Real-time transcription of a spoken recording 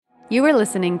You are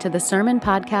listening to the Sermon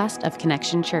Podcast of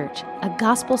Connection Church, a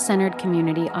gospel-centered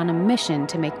community on a mission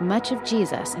to make much of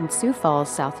Jesus in Sioux Falls,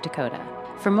 South Dakota.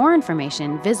 For more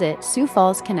information, visit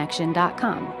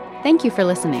SiouxFallsConnection.com. Thank you for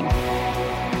listening.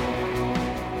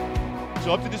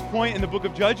 So up to this point in the book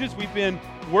of Judges, we've been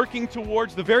working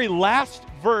towards the very last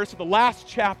verse of the last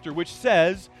chapter, which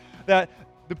says that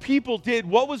the people did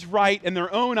what was right in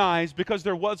their own eyes because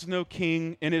there was no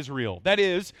king in Israel. That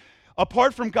is,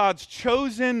 apart from God's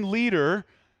chosen leader,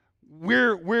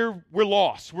 we're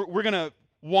lost. We're going to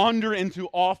wander into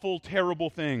awful, terrible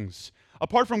things.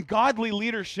 Apart from godly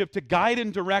leadership to guide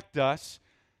and direct us,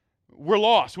 we're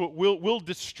lost. We'll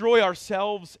destroy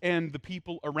ourselves and the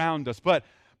people around us. But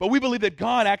we believe that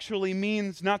God actually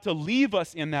means not to leave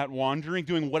us in that wandering,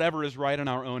 doing whatever is right in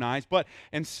our own eyes, but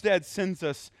instead sends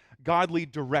us godly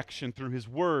direction through His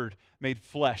Word made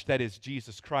flesh, that is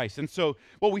Jesus Christ. And so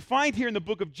what we find here in the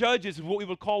book of Judges is what we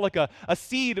would call like a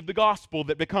seed of the gospel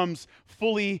that becomes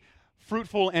fully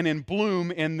fruitful and in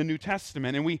bloom in the New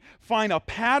Testament. And we find a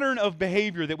pattern of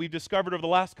behavior that we've discovered over the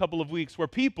last couple of weeks where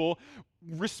people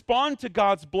respond to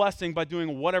God's blessing by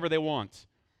doing whatever they want.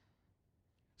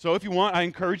 So if you want, I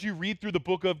encourage you, read through the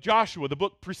book of Joshua, the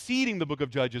book preceding the book of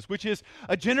Judges, which is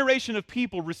a generation of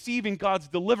people receiving God's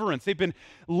deliverance. They've been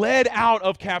led out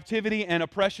of captivity and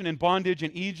oppression and bondage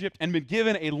in Egypt and been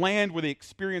given a land where they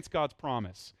experience God's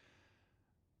promise.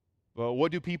 Well,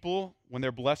 what do people, when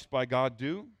they're blessed by God,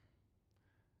 do?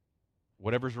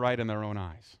 Whatever's right in their own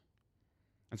eyes.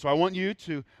 And so I want you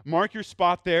to mark your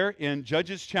spot there in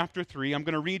Judges chapter 3. I'm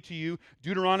going to read to you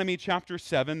Deuteronomy chapter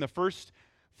 7, the first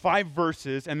 5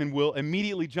 verses, and then we'll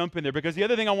immediately jump in there, because the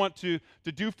other thing I want to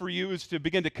do for you is to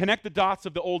begin to connect the dots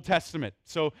of the Old Testament.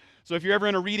 So if you're ever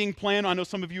in a reading plan, I know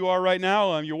some of you are right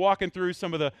now, you're walking through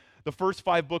some of the first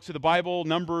 5 books of the Bible,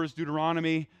 Numbers,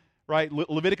 Deuteronomy, right?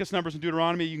 Leviticus, Numbers, and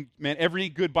Deuteronomy. Every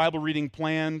good Bible reading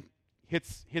plan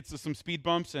hits some speed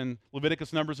bumps in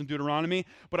Leviticus, Numbers, and Deuteronomy.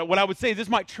 But what I would say is this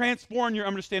might transform your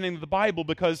understanding of the Bible,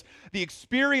 because the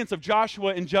experience of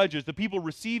Joshua and Judges, the people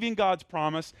receiving God's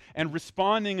promise and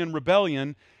responding in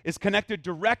rebellion, is connected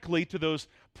directly to those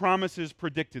promises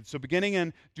predicted. So beginning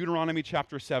in Deuteronomy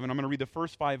chapter 7, I'm going to read the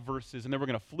first 5 verses, and then we're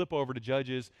going to flip over to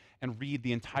Judges and read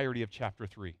the entirety of chapter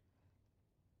 3.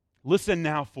 Listen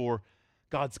now for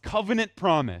God's covenant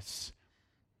promise,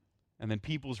 and then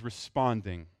people's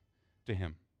responding to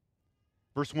Him.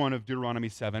 Verse 1 of Deuteronomy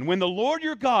 7. When the Lord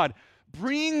your God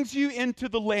brings you into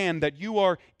the land that you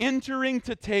are entering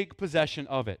to take possession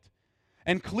of it,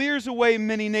 and clears away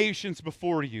many nations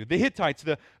before you, the Hittites,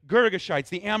 the Girgashites,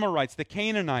 the Amorites, the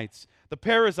Canaanites, the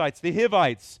Perizzites, the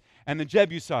Hivites, and the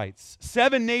Jebusites,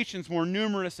 7 nations more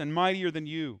numerous and mightier than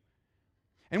you.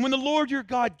 And when the Lord your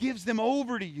God gives them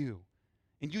over to you,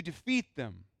 and you defeat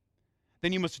them,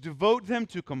 then you must devote them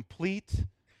to complete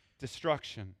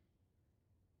destruction.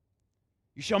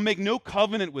 You shall make no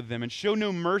covenant with them and show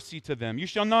no mercy to them. You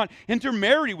shall not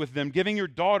intermarry with them, giving your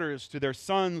daughters to their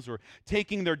sons or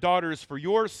taking their daughters for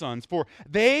your sons, for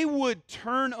they would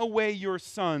turn away your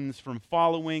sons from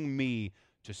following me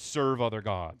to serve other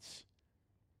gods.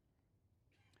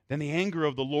 Then the anger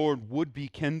of the Lord would be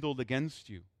kindled against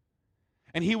you,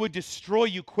 and He would destroy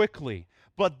you quickly.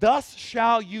 But thus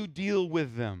shall you deal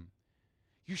with them.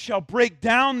 You shall break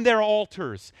down their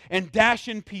altars and dash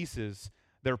in pieces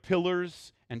their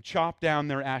pillars, and chop down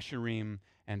their asherim,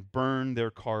 and burn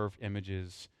their carved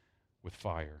images with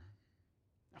fire.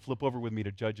 Now flip over with me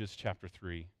to Judges chapter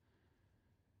 3.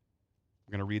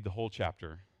 We're going to read the whole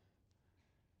chapter,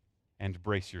 and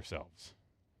brace yourselves.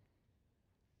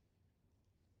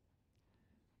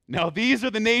 Now these are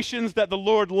the nations that the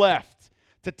Lord left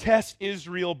to test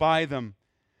Israel by them.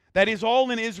 That is,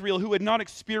 all in Israel who had not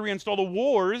experienced all the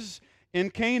wars in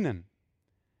Canaan.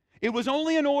 It was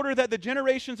only in order that the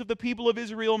generations of the people of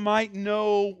Israel might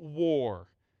know war,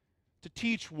 to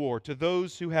teach war to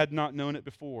those who had not known it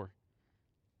before.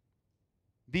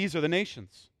 These are the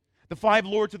nations: the 5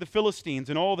 lords of the Philistines,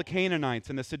 and all the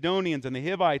Canaanites, and the Sidonians, and the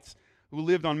Hivites who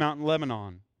lived on Mount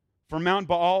Lebanon, from Mount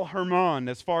Baal Hermon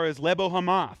as far as Lebo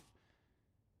Hamath.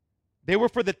 They were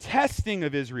for the testing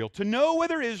of Israel, to know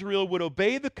whether Israel would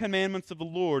obey the commandments of the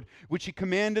Lord, which He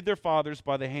commanded their fathers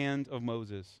by the hand of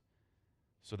Moses.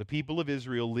 So the people of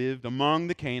Israel lived among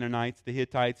the Canaanites, the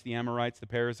Hittites, the Amorites, the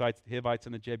Perizzites, the Hivites,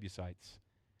 and the Jebusites.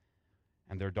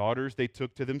 And their daughters they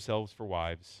took to themselves for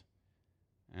wives,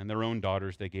 and their own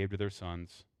daughters they gave to their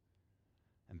sons,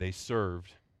 and they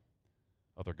served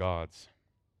other gods.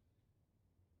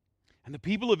 And the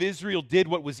people of Israel did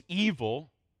what was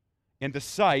evil in the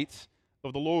sight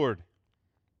of the Lord.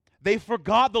 They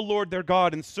forgot the Lord their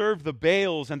God and served the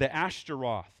Baals and the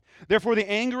Ashtaroth. Therefore the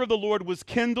anger of the Lord was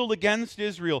kindled against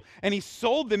Israel, and he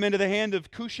sold them into the hand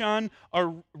of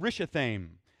Cushan-Rishathaim,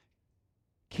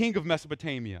 king of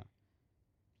Mesopotamia.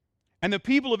 And the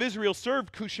people of Israel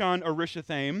served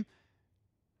Cushan-Rishathaim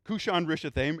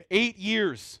 8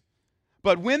 years.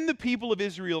 But when the people of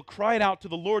Israel cried out to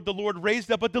the Lord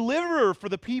raised up a deliverer for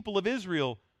the people of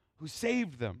Israel who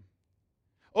saved them.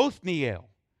 Othniel,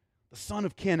 the son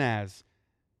of Kenaz,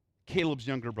 Caleb's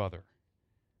younger brother.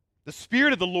 The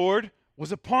Spirit of the Lord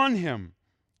was upon him,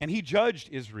 and he judged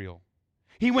Israel.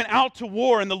 He went out to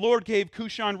war, and the Lord gave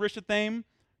Cushan-Rishathaim,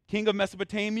 king of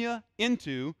Mesopotamia,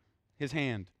 into his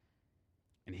hand.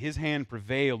 And his hand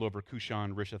prevailed over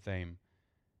Cushan-Rishathaim.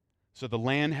 So the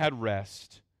land had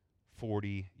rest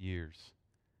 40 years.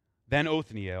 Then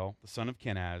Othniel, the son of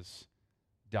Kenaz,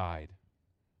 died.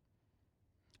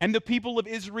 And the people of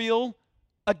Israel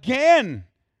again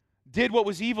did what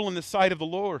was evil in the sight of the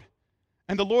Lord.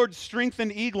 And the Lord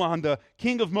strengthened Eglon, the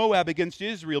king of Moab, against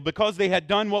Israel, because they had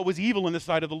done what was evil in the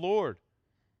sight of the Lord.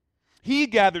 He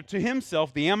gathered to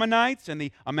himself the Ammonites and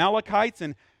the Amalekites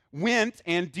and went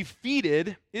and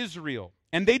defeated Israel.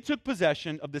 And they took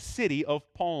possession of the city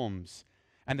of palms.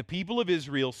 And the people of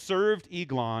Israel served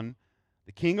Eglon,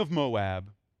 the king of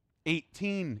Moab,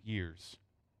 18 years.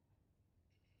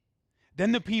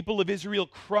 Then the people of Israel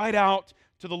cried out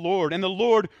to the Lord, and the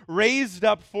Lord raised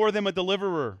up for them a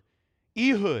deliverer,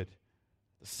 Ehud,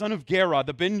 the son of Gera,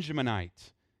 the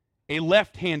Benjaminite, a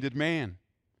left-handed man.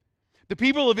 The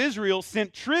people of Israel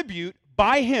sent tribute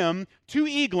by him to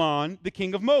Eglon, the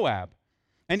king of Moab.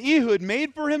 And Ehud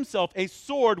made for himself a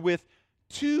sword with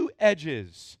 2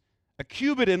 edges, a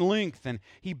cubit in length, and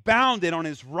he bound it on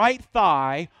his right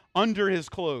thigh under his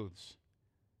clothes.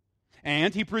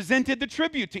 And he presented the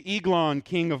tribute to Eglon,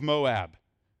 king of Moab.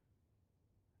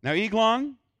 Now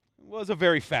Eglon was a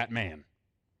very fat man.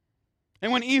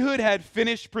 And when Ehud had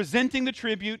finished presenting the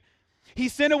tribute, he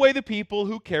sent away the people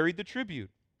who carried the tribute.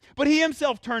 But he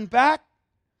himself turned back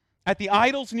at the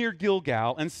idols near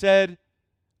Gilgal and said,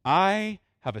 I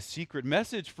have a secret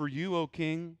message for you, O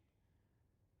king.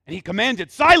 And he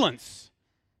commanded silence.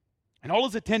 And all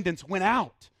his attendants went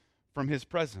out from his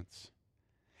presence.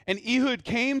 And Ehud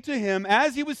came to him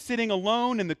as he was sitting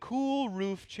alone in the cool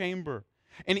roof chamber.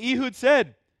 And Ehud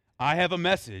said, I have a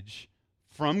message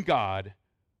from God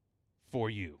for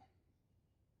you.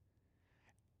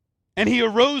 And he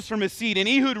arose from his seat, and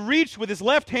Ehud reached with his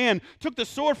left hand, took the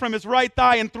sword from his right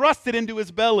thigh, and thrust it into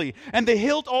his belly. And the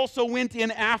hilt also went in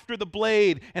after the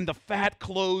blade, and the fat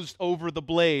closed over the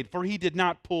blade, for he did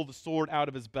not pull the sword out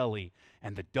of his belly,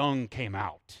 and the dung came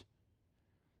out.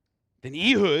 Then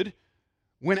Ehud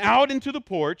went out into the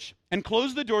porch, and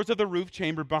closed the doors of the roof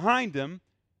chamber behind him,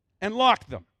 and locked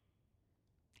them.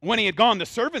 When he had gone, the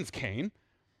servants came,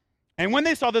 and when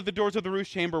they saw that the doors of the roof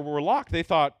chamber were locked, they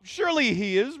thought, surely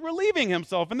he is relieving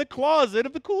himself in the closet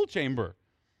of the cool chamber.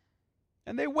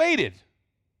 And they waited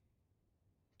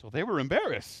till they were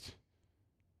embarrassed.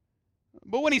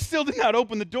 But when he still did not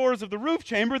open the doors of the roof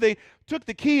chamber, they took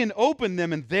the key and opened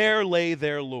them, and there lay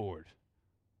their Lord,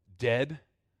 dead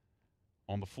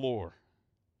on the floor.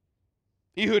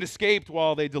 Ehud escaped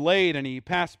while they delayed, and he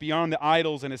passed beyond the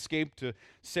idols and escaped to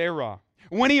Serah.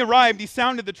 When he arrived, he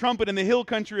sounded the trumpet in the hill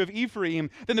country of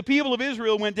Ephraim. Then the people of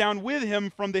Israel went down with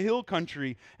him from the hill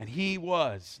country, and he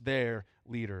was their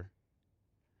leader.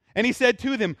 And he said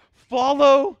to them,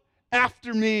 follow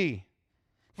after me,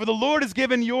 for the Lord has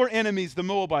given your enemies, the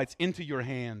Moabites, into your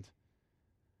hand.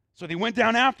 So they went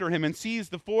down after him and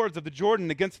seized the fords of the Jordan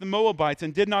against the Moabites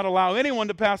and did not allow anyone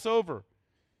to pass over.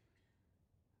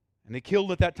 And they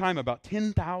killed at that time about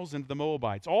 10,000 of the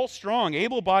Moabites, all strong,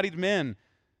 able-bodied men.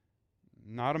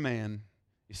 Not a man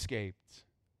escaped.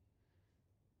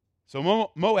 So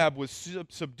Moab was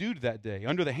subdued that day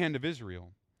under the hand of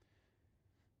Israel.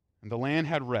 And the land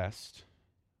had rest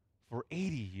for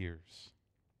 80 years.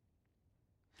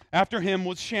 After him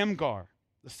was Shamgar,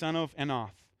 the son of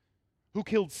Anath, who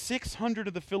killed 600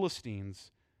 of the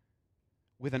Philistines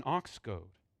with an ox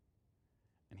goad.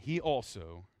 And he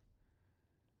also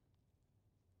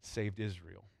saved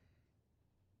Israel.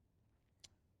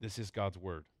 This is God's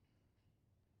word.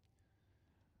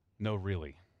 No,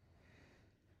 really.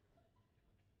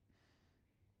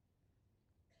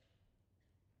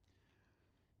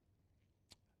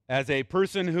 As a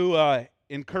person who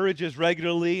encourages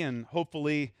regularly and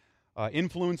hopefully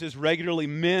influences regularly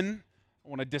men, I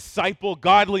want to disciple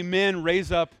godly men,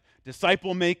 raise up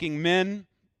disciple-making men.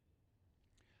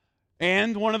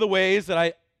 And one of the ways that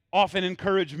I often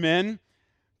encourage men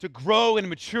to grow in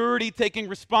maturity, taking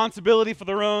responsibility for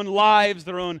their own lives,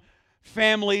 their own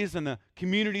families, and the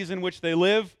communities in which they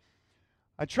live,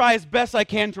 I try as best I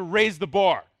can to raise the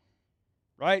bar.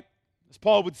 right? As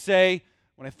Paul would say,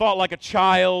 when I thought like a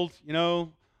child,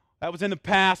 that was in the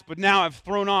past, but now I've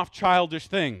thrown off childish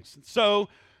things. And so,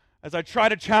 as I try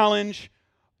to challenge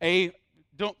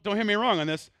don't hear me wrong on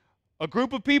this, a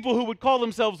group of people who would call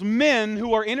themselves men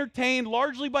who are entertained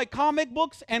largely by comic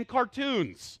books and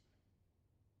cartoons.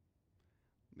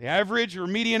 The average or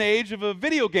median age of a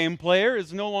video game player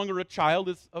is no longer a child,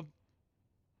 it's a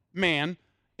man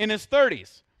in his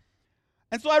 30s.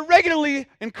 And so I regularly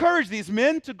encourage these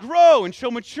men to grow and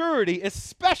show maturity,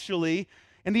 especially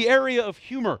in the area of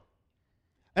humor.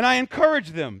 And I encourage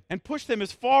them and push them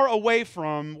as far away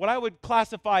from what I would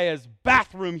classify as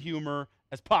bathroom humor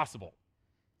as possible.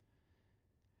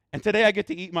 And today I get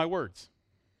to eat my words.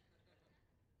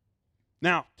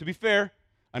 Now, to be fair,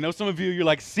 I know some of you're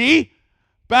like, see?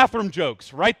 Bathroom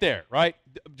jokes right there, right?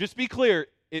 Just be clear,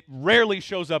 it rarely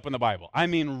shows up in the Bible. I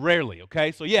mean rarely,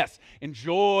 okay? So yes,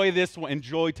 enjoy this one,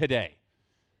 enjoy today.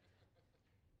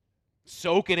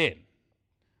 Soak it in.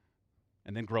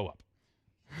 And then grow up.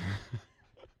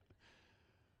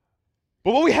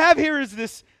 But what we have here is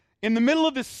this, in the middle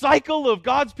of this cycle of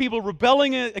God's people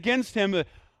rebelling against him,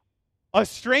 a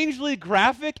strangely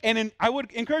graphic and I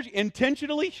would encourage you,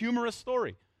 intentionally humorous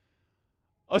story.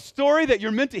 A story that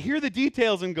you're meant to hear the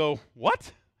details and go,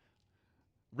 what?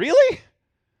 Really?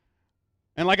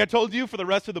 And like I told you for the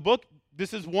rest of the book,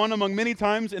 this is one among many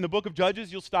times in the book of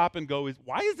Judges you'll stop and go,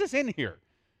 why is this in here?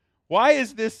 Why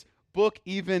is this book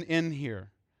even in here?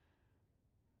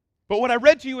 But what I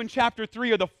read to you in chapter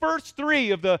 3 are the first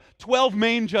 3 of the 12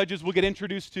 main judges we'll get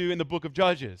introduced to in the book of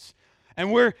Judges.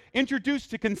 And we're introduced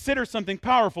to consider something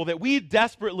powerful, that we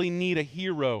desperately need a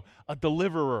hero, a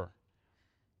deliverer.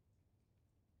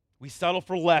 We settle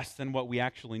for less than what we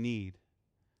actually need.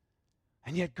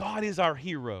 And yet God is our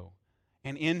hero.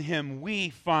 And in him we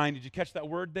find, did you catch that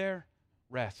word there?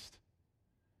 Rest.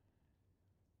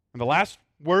 And the last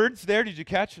words there, did you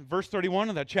catch? Verse 31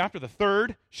 of that chapter, the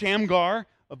third, Shamgar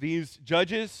of these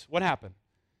judges, what happened?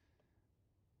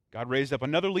 God raised up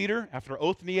another leader after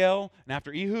Othniel and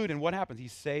after Ehud, and what happens? He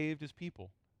saved his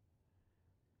people.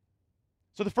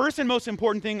 So the first and most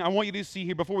important thing I want you to see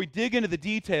here before we dig into the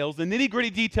details, the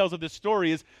nitty-gritty details of this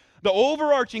story, is the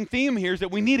overarching theme here is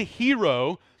that we need a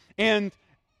hero, and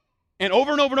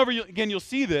over and over and over again you'll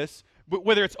see this,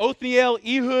 whether it's Othniel,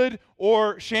 Ehud,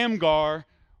 or Shamgar,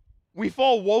 we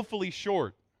fall woefully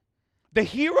short. The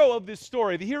hero of this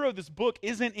story, the hero of this book,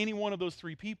 isn't any one of those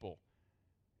 3 people.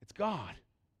 It's God.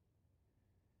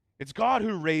 It's God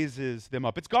who raises them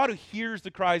up. It's God who hears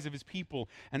the cries of his people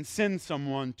and sends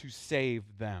someone to save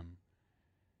them.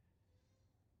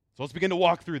 So let's begin to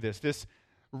walk through this. This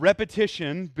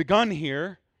repetition begun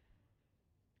here.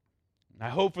 I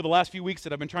hope for the last few weeks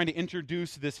that I've been trying to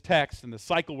introduce this text and the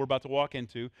cycle we're about to walk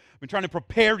into. I've been trying to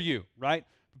prepare you, right?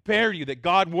 Prepare you that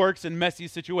God works in messy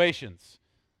situations.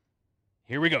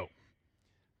 Here we go.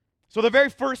 So the very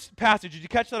first passage, did you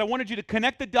catch that? I wanted you to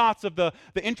connect the dots of the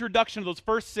introduction of those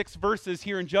first 6 verses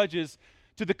here in Judges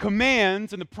to the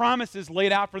commands and the promises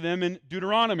laid out for them in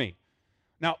Deuteronomy.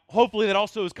 Now, hopefully that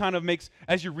also makes,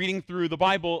 as you're reading through the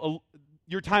Bible,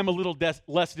 your time a little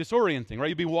less disorienting, right?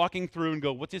 You'll be walking through and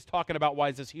go, what's this talking about? Why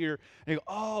is this here? And you go,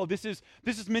 oh, this is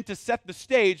meant to set the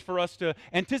stage for us to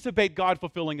anticipate God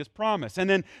fulfilling his promise. And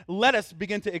then let us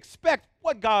begin to expect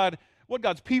what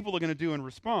God's people are going to do in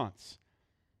response.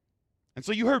 And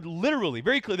so you heard literally,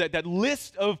 very clearly, that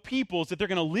list of peoples that they're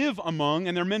going to live among,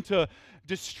 and they're meant to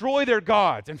destroy their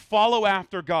gods and follow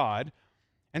after God.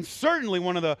 And certainly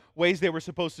one of the ways they were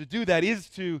supposed to do that is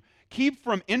to keep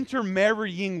from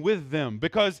intermarrying with them,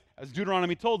 because, as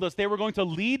Deuteronomy told us, they were going to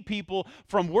lead people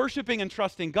from worshiping and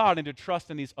trusting God into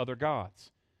trust in these other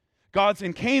gods. Gods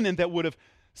in Canaan that would have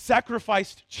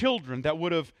sacrificed children, that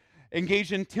would have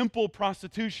engaged in temple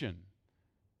prostitution.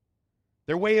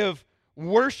 Their way of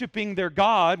worshiping their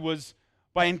God was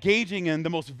by engaging in the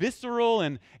most visceral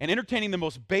and entertaining the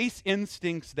most base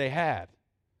instincts they had.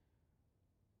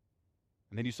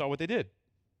 And then you saw what they did.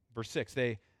 Verse 6,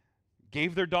 they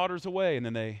gave their daughters away, and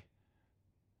then they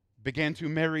began to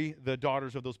marry the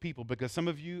daughters of those people. Because some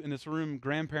of you in this room,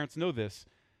 grandparents, know this.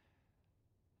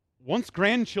 Once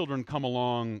grandchildren come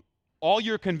along, all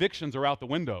your convictions are out the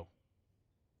window.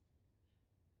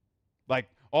 Like,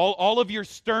 all of your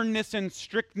sternness and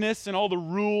strictness and all the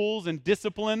rules and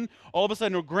discipline, all of a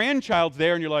sudden a grandchild's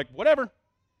there and you're like, whatever.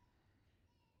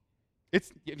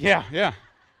 Yeah.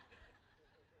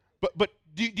 But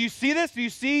do you see this? Do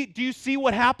you see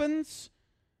what happens?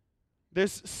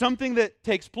 There's something that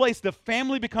takes place. The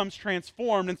family becomes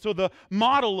transformed. And so the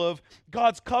model of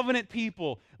God's covenant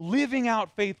people living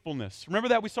out faithfulness. Remember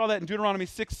that? We saw that in Deuteronomy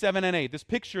 6, 7, and 8. This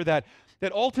picture that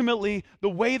ultimately the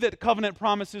way that covenant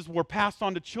promises were passed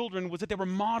on to children was that they were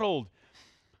modeled.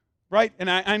 Right?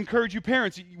 And I encourage you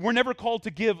parents, we're never called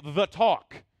to give the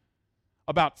talk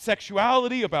about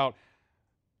sexuality, about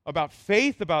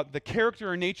faith, about the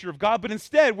character and nature of God. But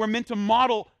instead, we're meant to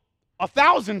model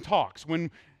 1,000 talks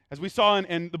when, as we saw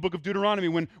in the book of Deuteronomy,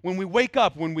 when we wake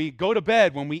up, when we go to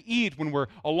bed, when we eat, when we're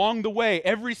along the way,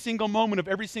 every single moment of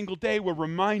every single day, we're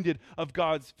reminded of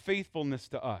God's faithfulness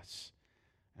to us.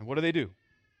 And what do?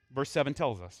 Verse 7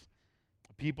 tells us,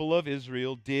 the people of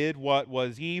Israel did what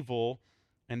was evil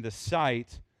in the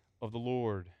sight of the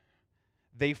Lord.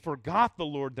 They forgot the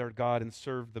Lord their God and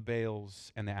served the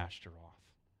Baals and the Ashtaroth.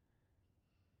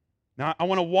 Now, I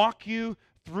want to walk you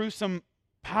through some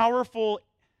powerful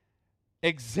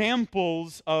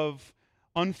examples of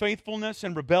unfaithfulness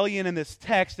and rebellion in this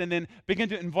text, and then begin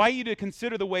to invite you to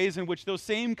consider the ways in which those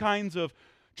same kinds of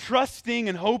trusting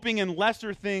and hoping in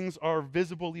lesser things are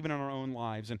visible even in our own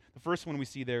lives. And the first one we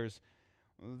see there is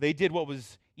they did what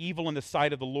was evil in the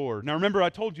sight of the Lord. Now remember, I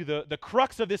told you the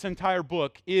crux of this entire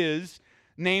book is,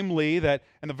 namely, that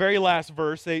in the very last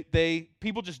verse,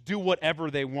 people just do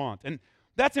whatever they want. And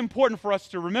that's important for us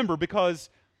to remember, because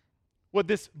what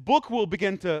this book will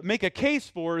begin to make a case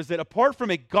for is that apart from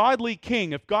a godly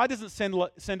king, if God doesn't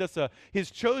send us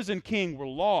his chosen king, we're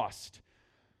lost.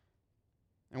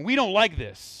 And we don't like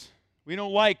this. We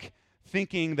don't like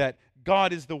thinking that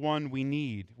God is the one we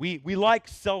need. We like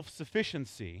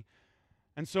self-sufficiency.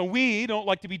 And so we don't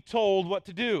like to be told what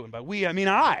to do. And by we, I mean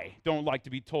I don't like to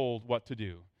be told what to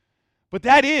do. But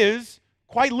that is,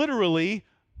 quite literally,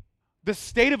 the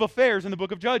state of affairs in the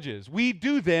book of Judges. We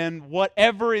do then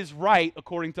whatever is right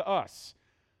according to us.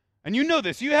 And you know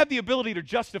this. You have the ability to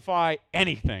justify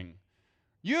anything.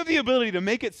 You have the ability to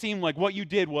make it seem like what you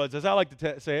did was, as I like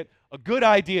to say it, a good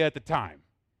idea at the time.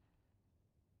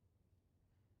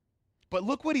 But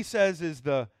look what he says is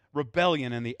the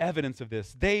rebellion and the evidence of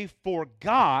this. They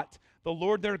forgot the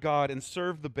Lord their God and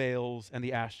served the Baals and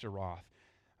the Ashtaroth.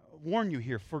 I warn you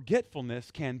here,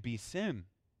 forgetfulness can be sin.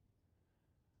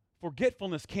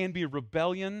 Forgetfulness can be a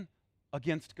rebellion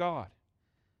against God.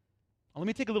 Now, let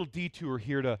me take a little detour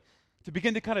here to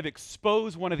begin to kind of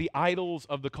expose one of the idols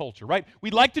of the culture, right?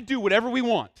 We like to do whatever we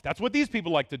want. That's what these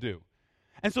people like to do.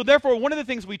 And so therefore, one of the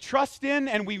things we trust in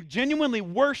and we genuinely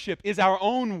worship is our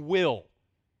own will.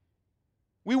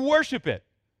 We worship it.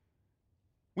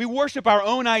 We worship our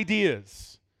own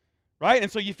ideas, right?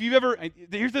 And so if you ever,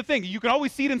 here's the thing, you can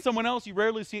always see it in someone else, you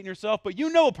rarely see it in yourself, but you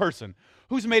know a person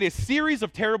who's made a series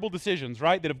of terrible decisions,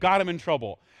 right, that have got him in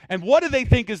trouble. And what do they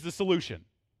think is the solution?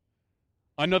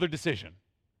 Another decision,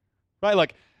 right?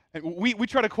 Like, we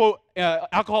try to quote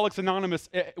Alcoholics Anonymous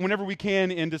whenever we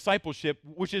can in discipleship,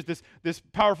 which is this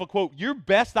powerful quote, your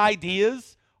best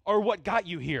ideas are what got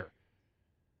you here.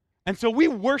 And so we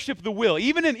worship the will.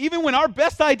 Even when our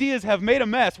best ideas have made a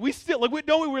mess, we still,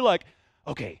 we're like,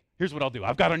 okay, here's what I'll do.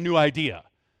 I've got a new idea.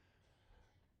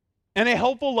 And a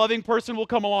helpful, loving person will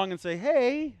come along and say,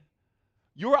 hey,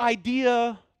 your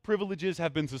idea privileges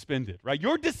have been suspended, right?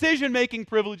 Your decision-making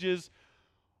privileges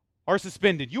are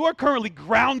suspended. You are currently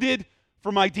grounded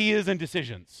from ideas and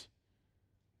decisions.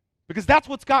 Because that's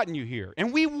what's gotten you here.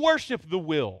 And we worship the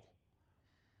will.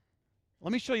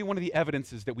 Let me show you one of the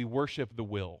evidences that we worship the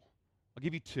will. I'll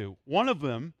give you two. One of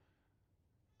them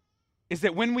is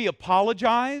that when we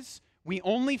apologize, we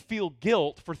only feel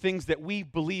guilt for things that we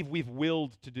believe we've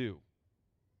willed to do.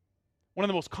 One of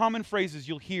the most common phrases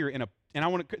you'll hear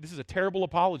this is a terrible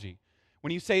apology.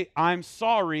 When you say, I'm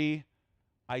sorry,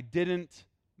 I didn't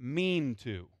mean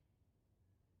to.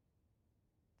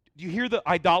 Do you hear the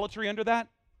idolatry under that?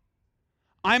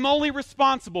 I'm only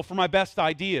responsible for my best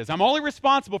ideas. I'm only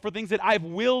responsible for things that I've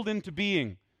willed into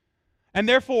being. And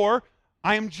therefore,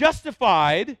 I am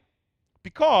justified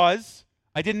because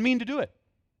I didn't mean to do it.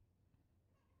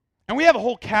 And we have a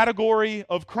whole category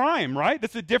of crime, right?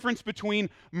 That's the difference between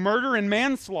murder and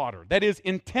manslaughter. That is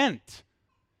intent.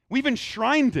 We've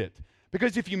enshrined it.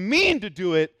 Because if you mean to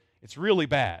do it, it's really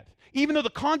bad. Even though the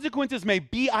consequences may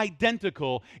be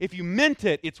identical, if you meant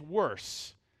it, it's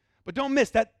worse. But don't miss,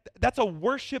 that's a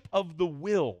worship of the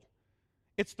will.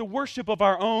 It's the worship of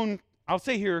our own, I'll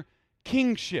say here,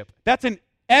 kingship. That's an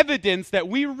evidence that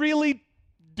we really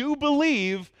do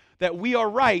believe that we are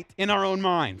right in our own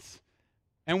minds.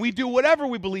 And we do whatever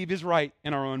we believe is right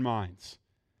in our own minds.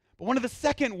 But one of the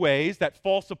second ways that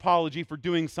false apology for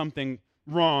doing something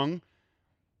wrong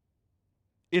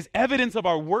is evidence of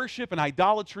our worship and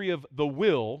idolatry of the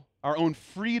will, our own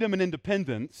freedom and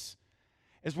independence,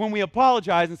 is when we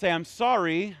apologize and say, I'm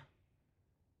sorry,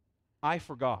 I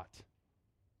forgot.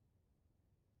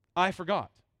 I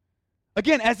forgot.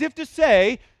 Again, as if to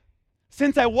say,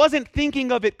 since I wasn't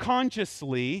thinking of it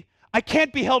consciously, I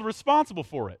can't be held responsible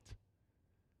for it.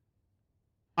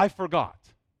 I forgot.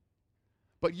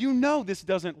 But you know this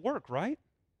doesn't work, right?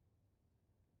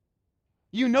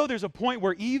 You know there's a point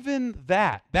where even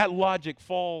that logic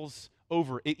falls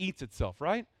over, it eats itself,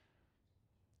 right?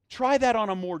 Try that on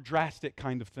a more drastic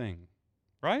kind of thing,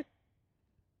 right?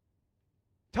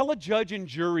 Tell a judge and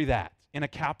jury that in a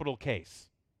capital case.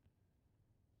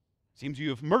 Seems you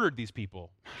have murdered these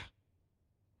people.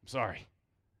 I'm sorry,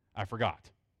 I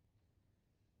forgot.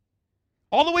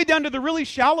 All the way down to the really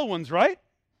shallow ones, right?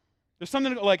 There's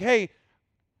something like, hey,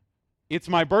 it's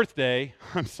my birthday.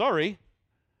 I'm sorry,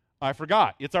 I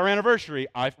forgot. It's our anniversary,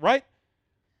 right?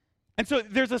 And so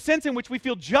there's a sense in which we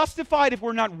feel justified if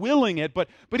we're not willing it, but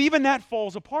even that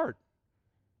falls apart,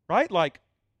 right? Like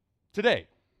today,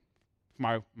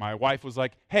 my wife was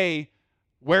like, hey,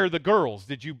 where are the girls?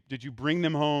 Did you bring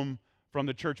them home from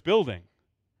the church building?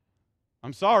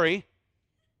 I'm sorry,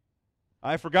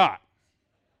 I forgot.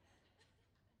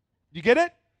 You get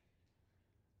it?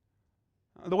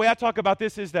 The way I talk about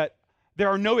this is that there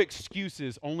are no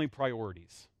excuses, only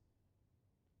priorities.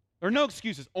 There are no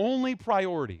excuses, only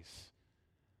priorities.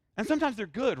 And sometimes they're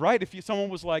good, right? If someone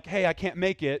was like, hey, I can't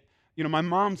make it, my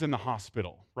mom's in the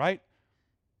hospital, right?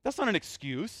 That's not an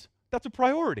excuse. That's a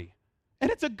priority. And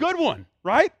it's a good one,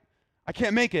 right? I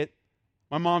can't make it.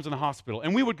 My mom's in the hospital.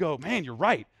 And we would go, man, you're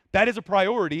right. That is a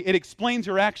priority. It explains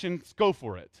your actions. Go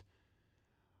for it.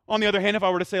 On the other hand, if I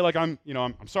were to say, like, I'm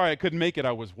sorry I couldn't make it.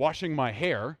 I was washing my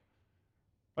hair.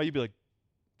 Well, you'd be like,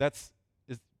 does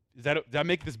that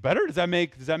make this better? Does that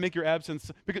make your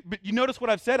absence? But you notice what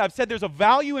I've said? I've said there's a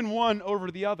value in one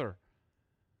over the other.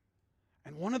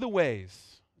 And one of the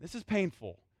ways, this is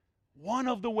painful, one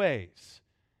of the ways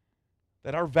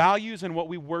that our values and what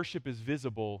we worship is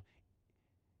visible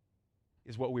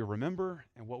is what we remember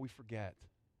and what we forget.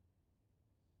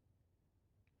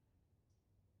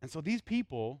 And so these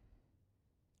people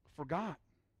forgot.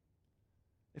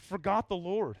 They forgot the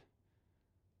Lord.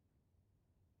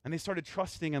 And they started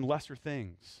trusting in lesser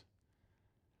things.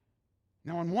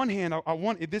 Now, on one hand,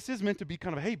 this is meant to be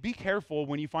kind of, hey, be careful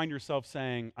when you find yourself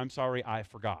saying, I'm sorry, I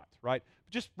forgot, right?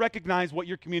 Just recognize what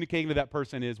you're communicating to that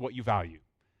person is what you value.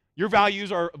 Your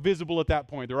values are visible at that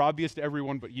point. They're obvious to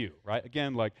everyone but you, right?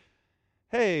 Again, like,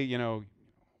 hey,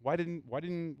 why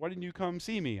didn't you come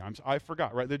see me? I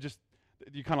forgot, right?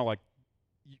 You kind of like,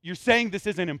 you're saying this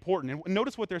isn't important. And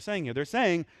notice what they're saying here. They're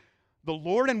saying, the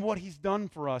Lord and what he's done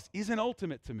for us isn't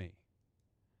ultimate to me.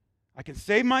 I can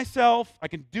save myself. I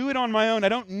can do it on my own. I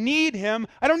don't need him.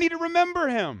 I don't need to remember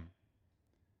him.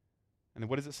 And then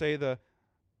what does it say the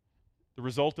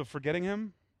result of forgetting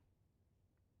him?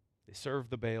 They served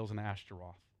the Baals and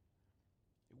Ashtaroth.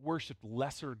 They worshiped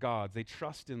lesser gods. They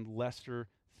trust in lesser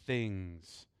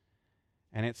things.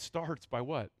 And it starts by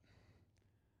what?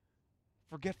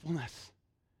 Forgetfulness.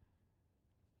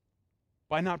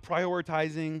 By not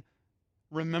prioritizing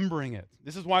remembering it.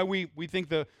 This is why we think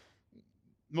the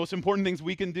most important things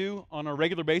we can do on a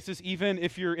regular basis, even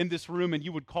if you're in this room and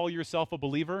you would call yourself a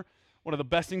believer, one of the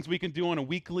best things we can do on a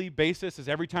weekly basis is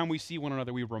every time we see one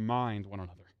another, we remind one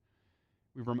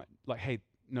another. Like, hey,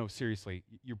 no, seriously,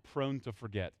 you're prone to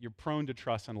forget. You're prone to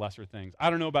trust in lesser things. I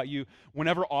don't know about you.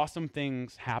 Whenever awesome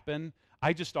things happen,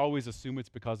 I just always assume it's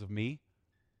because of me.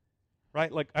 Right?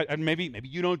 Like, maybe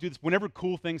you don't do this. Whenever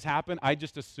cool things happen, I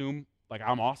just assume, like,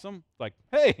 I'm awesome. Like,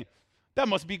 hey, that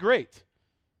must be great.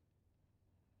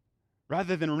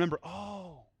 Rather than remember,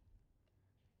 oh,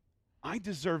 I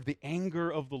deserve the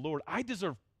anger of the Lord. I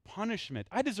deserve punishment.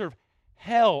 I deserve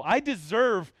hell. I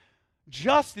deserve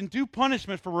just and due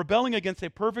punishment for rebelling against a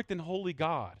perfect and holy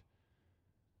God.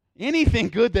 Anything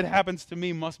good that happens to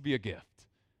me must be a gift.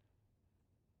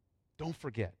 Don't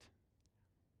forget.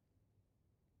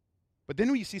 But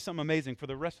then we see something amazing for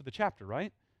the rest of the chapter,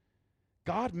 right?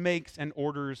 God makes and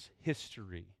orders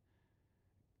history.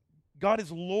 God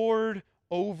is Lord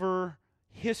over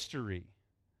history.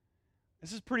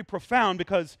 This is pretty profound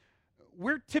because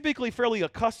we're typically fairly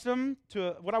accustomed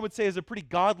to what I would say is a pretty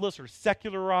godless or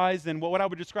secularized and what I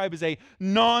would describe as a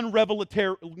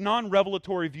non-revelatory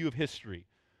view of history.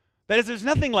 That is, there's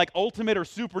nothing like ultimate or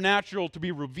supernatural to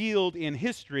be revealed in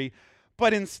history,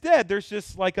 but instead there's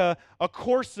just like a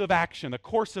course of action, a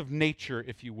course of nature,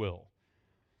 if you will.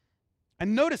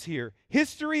 And notice here,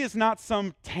 history is not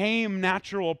some tame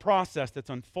natural process that's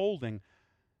unfolding,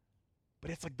 but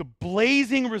it's like the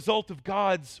blazing result of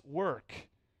God's work.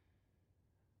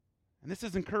 And this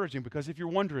is encouraging because if you're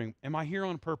wondering, am I here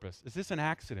on purpose? Is this an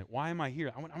accident? Why am I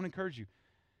here? I want to encourage you.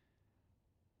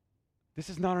 This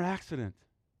is not an accident.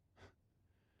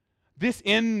 This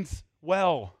ends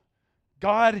well.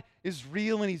 God is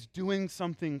real and he's doing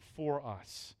something for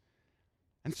us.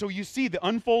 And so you see the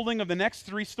unfolding of the next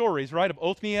three stories, right? Of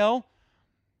Othniel,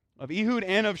 of Ehud,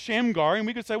 and of Shamgar. And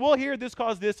we could say, well, here, this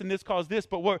caused this and this caused this.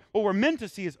 But what we're meant to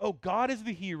see is, oh, God is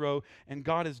the hero and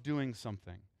God is doing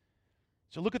something.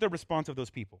 So look at the response of those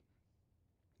people.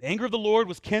 The anger of the Lord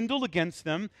was kindled against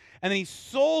them, and then he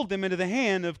sold them into the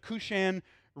hand of Cushan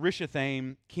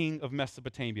Rishathaim, king of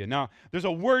Mesopotamia. Now, there's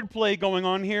a word play going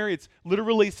on here. It's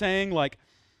literally saying like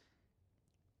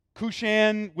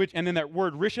Cushan, and then that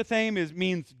word Rishathaim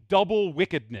means double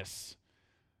wickedness.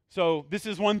 So this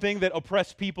is one thing that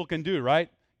oppressed people can do, right?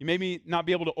 You may not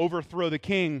be able to overthrow the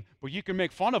king, but you can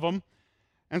make fun of him.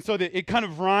 And so it kind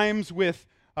of rhymes with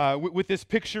this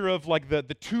picture of like the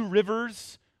two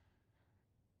rivers.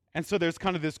 And so there's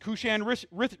kind of this Cushan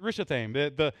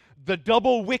Rishathaim, the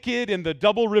double wicked and the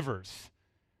double rivers.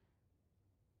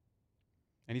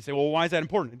 And you say, well, why is that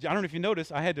important? I don't know if you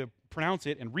noticed, I had to pronounce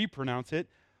it and repronounce it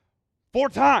 4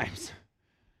 times.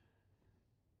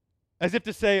 As if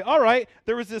to say, all right,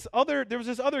 there was this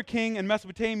other king in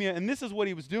Mesopotamia, and this is what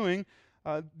he was doing.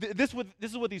 This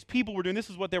is what these people were doing. This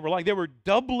is what they were like. They were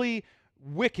doubly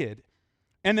wicked.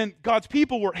 And then God's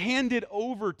people were handed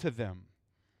over to them.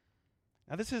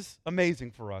 Now, this is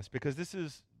amazing for us because this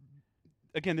is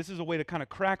a way to kind of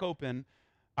crack open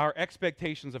our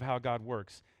expectations of how God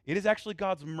works. It is actually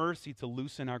God's mercy to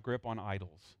loosen our grip on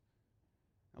idols.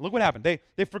 Now, look what happened.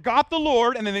 They forgot the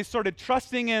Lord, and then they started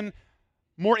trusting in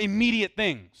more immediate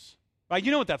things. Right?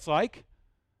 You know what that's like.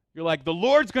 You're like, the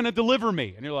Lord's going to deliver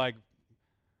me. And you're like,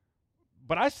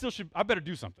 but I better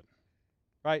do something.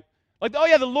 Right? Like, oh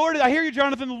yeah, the Lord, I hear you,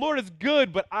 Jonathan, the Lord is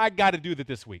good, but I got to do that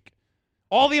this week.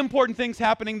 All the important things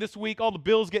happening this week, all the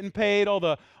bills getting paid, all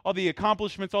the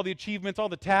accomplishments, all the achievements, all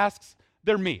the tasks,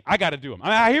 they're me. I got to do them.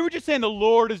 I hear what you're saying, the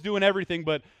Lord is doing everything,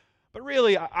 but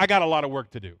really, I got a lot of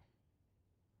work to do.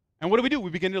 And what do? We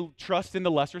begin to trust in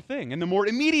the lesser thing, in the more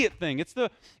immediate thing. It's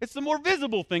the more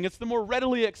visible thing. It's the more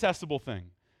readily accessible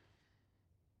thing.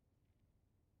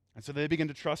 And so they begin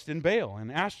to trust in Baal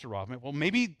and Ashtaroth. Well,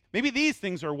 maybe these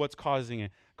things are what's causing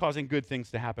good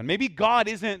things to happen. Maybe God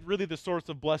isn't really the source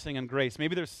of blessing and grace.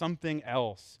 Maybe there's something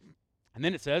else. And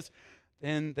then it says,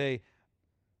 then they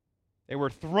were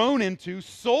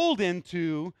sold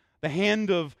into the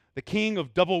hand of the king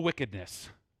of double wickedness.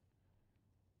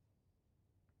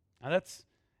 Now that's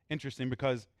interesting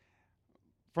because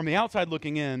from the outside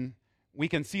looking in, we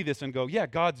can see this and go, yeah,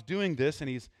 God's doing this and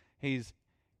he's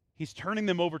turning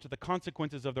them over to the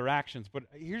consequences of their actions. But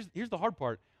here's the hard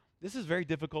part. This is very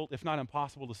difficult, if not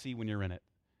impossible, to see when you're in it.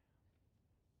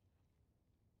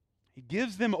 He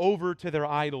gives them over to their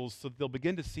idols so that they'll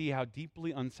begin to see how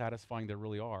deeply unsatisfying they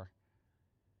really are.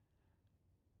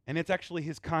 And it's actually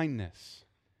his kindness.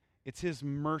 It's his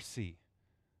mercy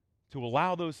to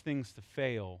allow those things to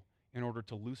fail in order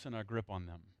to loosen our grip on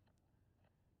them.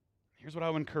 Here's what I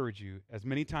would encourage you, as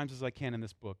many times as I can in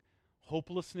this book.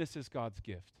 Hopelessness is God's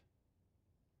gift.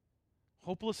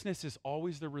 Hopelessness is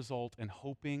always the result in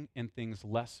hoping in things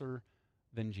lesser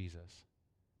than Jesus.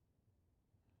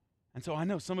 And so I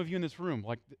know some of you in this room,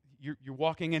 like you're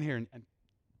walking in here and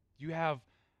you have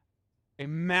a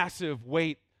massive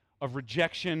weight of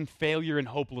rejection, failure, and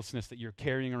hopelessness that you're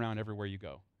carrying around everywhere you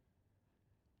go.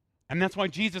 And that's why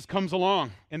Jesus comes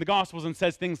along in the Gospels and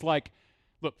says things like,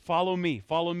 look, follow me.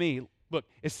 Look,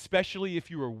 especially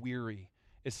if you are weary,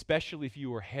 especially if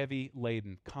you are heavy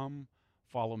laden, come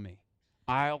follow me.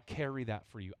 I'll carry that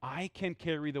for you. I can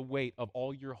carry the weight of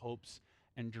all your hopes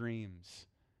and dreams.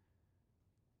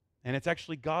 And it's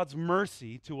actually God's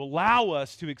mercy to allow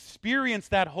us to experience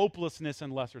that hopelessness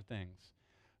and lesser things.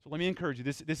 So let me encourage you.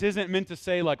 This isn't meant to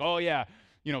say like, oh yeah,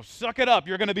 suck it up,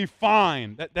 you're going to be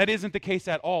fine. That isn't the case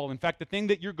at all. In fact, the thing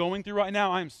that you're going through right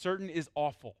now, I'm certain is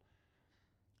awful.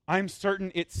 I'm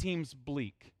certain it seems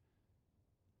bleak.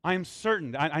 I'm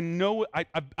certain, I know,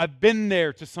 I've been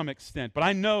there to some extent, but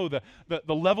I know the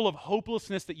level of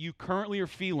hopelessness that you currently are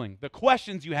feeling, the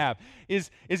questions you have,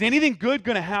 is anything good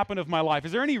going to happen of my life?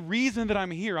 Is there any reason that I'm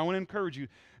here? I want to encourage you.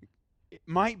 It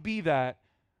might be that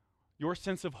your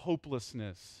sense of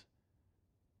hopelessness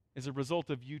is a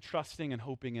result of you trusting and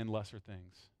hoping in lesser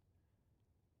things.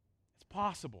 It's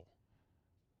possible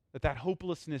that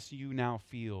hopelessness you now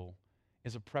feel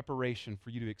is a preparation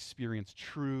for you to experience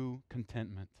true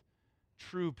contentment,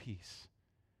 true peace,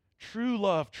 true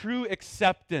love, true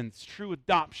acceptance, true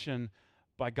adoption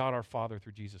by God our Father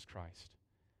through Jesus Christ.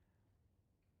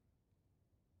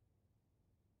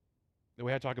 the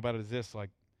way I talk about it is this,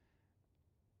 like,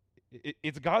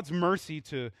 it's God's mercy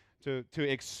to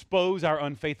expose our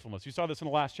unfaithfulness. You saw this in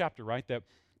the last chapter, right?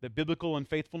 That biblical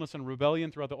unfaithfulness and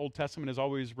rebellion throughout the Old Testament is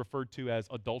always referred to as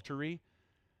adultery.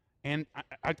 And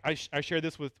I share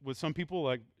this with some people,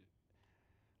 like,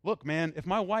 look, man, if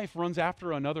my wife runs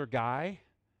after another guy,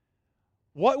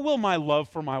 what will my love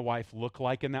for my wife look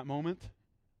like in that moment?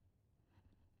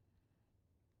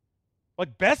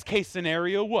 Like, best case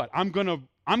scenario, what? I'm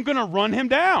gonna run him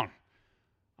down.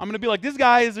 I'm gonna be like, this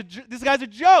guy's a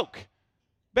joke.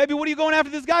 Baby, what are you going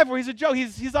after this guy for? He's a joke.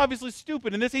 He's obviously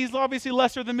stupid, and he's obviously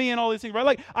lesser than me and all these things, right?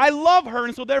 Like, I love her,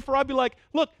 and so therefore I'd be like,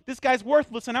 look, this guy's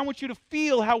worthless, and I want you to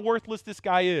feel how worthless this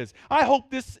guy is. I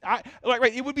hope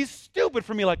right, it would be stupid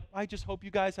for me, like, I just hope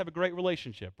you guys have a great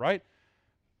relationship, right?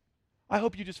 I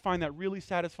hope you just find that really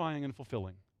satisfying and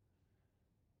fulfilling.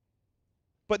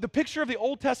 But the picture of the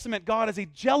Old Testament God as a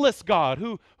jealous God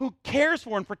who cares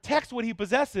for and protects what he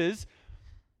possesses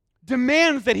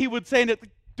demands that he would say,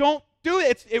 don't do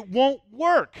it. It won't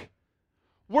work.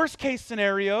 Worst case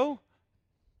scenario,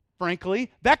 frankly,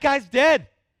 that guy's dead.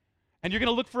 And you're going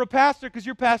to look for a pastor because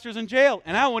your pastor's in jail.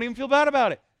 And I won't even feel bad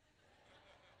about it.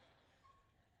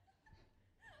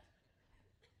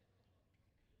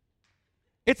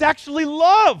 It's actually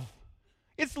love.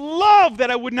 It's love that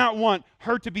I would not want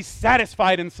her to be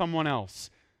satisfied in someone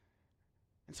else.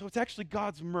 And so it's actually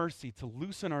God's mercy to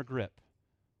loosen our grip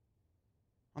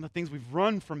on the things we've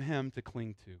run from him to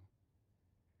cling to.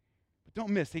 But don't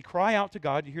miss, they cry out to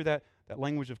God. You hear that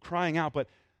language of crying out, but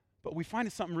we find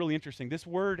it something really interesting. This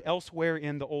word elsewhere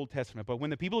in the Old Testament. But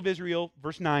when the people of Israel,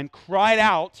 verse 9, cried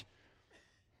out,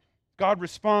 God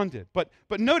responded. But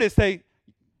notice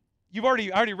You've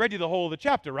already read you the whole of the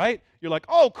chapter, right? You're like,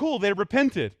 oh, cool, they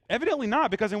repented. Evidently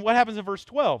not, because in what happens in verse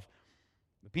 12?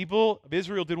 The people of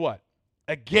Israel did what?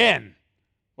 Again,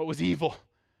 what was evil.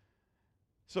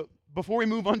 So before we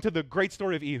move on to the great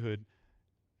story of Ehud,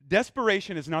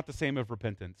 desperation is not the same as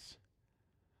repentance,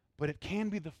 but it can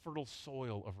be the fertile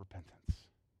soil of repentance.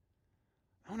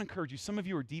 I want to encourage you, some of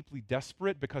you are deeply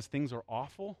desperate because things are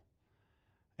awful.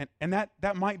 And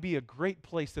that might be a great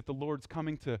place that the Lord's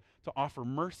coming to offer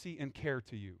mercy and care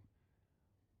to you.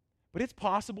 But it's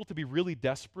possible to be really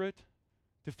desperate,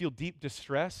 to feel deep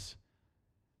distress,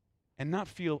 and not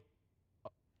feel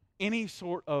any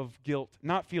sort of guilt,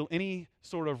 not feel any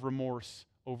sort of remorse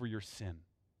over your sin.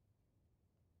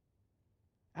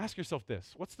 Ask yourself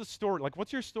this. What's the story? Like,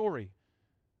 what's your story?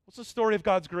 What's the story of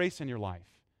God's grace in your life?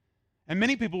 And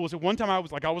many people was at one time I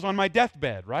was on my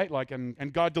deathbed, right? Like,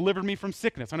 and God delivered me from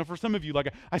sickness. I know for some of you,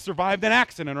 like, I survived an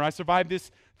accident or I survived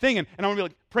this thing, and I want to be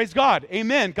like, praise God,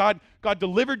 amen. God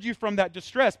delivered you from that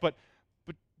distress, but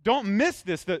don't miss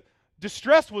this, that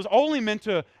distress was only meant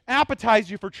to appetize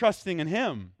you for trusting in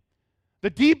him.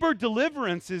 The deeper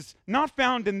deliverance is not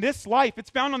found in this life, it's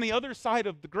found on the other side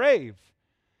of the grave.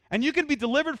 And you can be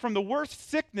delivered from the worst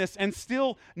sickness and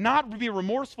still not be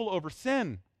remorseful over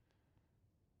sin.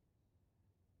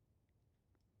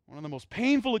 One of the most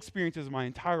painful experiences of my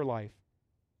entire life.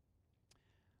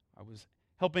 I was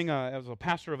helping as a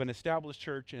pastor of an established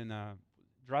church and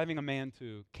driving a man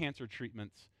to cancer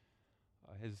treatments.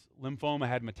 His lymphoma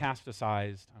had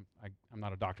metastasized. I'm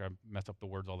not a doctor. I mess up the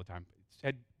words all the time. It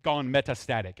had gone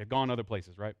metastatic. Had gone other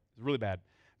places, right? It was really bad.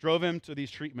 Drove him to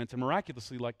these treatments, and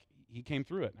miraculously, like, he came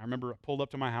through it. I remember I pulled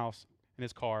up to my house in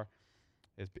his car,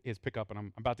 his pickup, and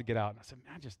I'm about to get out. And I said,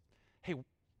 man, hey, what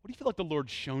do you feel like the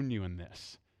Lord's shown you in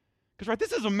this? Because, right,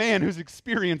 this is a man who's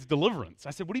experienced deliverance.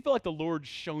 I said, what do you feel like the Lord's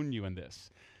shown you in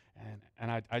this?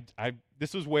 And I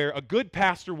this was where a good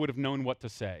pastor would have known what to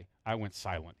say. I went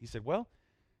silent. He said, well,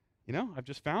 I've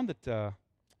just found that, the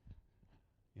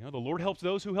Lord helps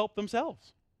those who help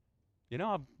themselves.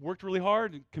 I've worked really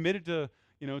hard and committed to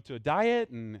a diet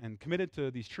and committed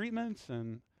to these treatments.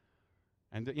 And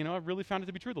I've really found it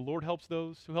to be true. The Lord helps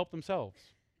those who help themselves.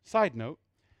 Side note,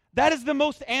 that is the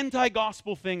most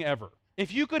anti-gospel thing ever.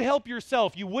 If you could help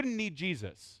yourself, you wouldn't need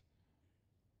Jesus.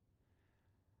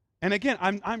 And again,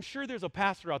 I'm sure there's a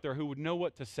pastor out there who would know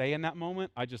what to say in that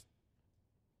moment. I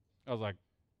was like,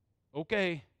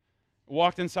 okay.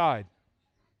 Walked inside.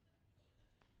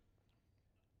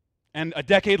 And a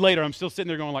decade later, I'm still sitting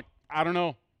there going like, I don't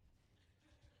know.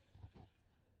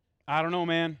 I don't know,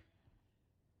 man.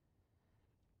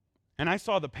 And I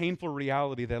saw the painful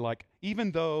reality that, like,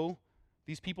 even though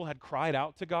these people had cried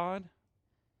out to God,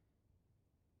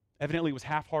 evidently it was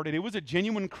half-hearted. It was a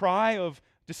genuine cry of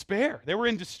despair. They were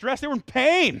in distress. They were in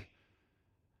pain.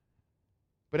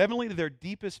 But evidently their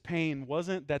deepest pain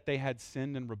wasn't that they had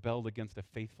sinned and rebelled against a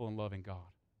faithful and loving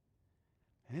God.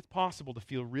 And it's possible to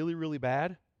feel really, really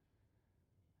bad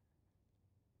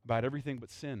about everything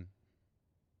but sin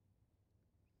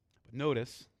But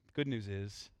notice, the good news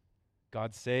is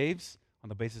God saves on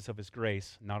the basis of his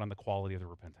grace, not on the quality of the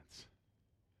repentance.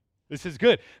 This is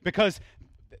good because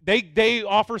they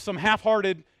offer some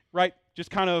half-hearted, right, just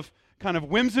kind of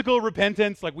whimsical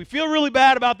repentance, like we feel really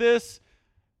bad about this.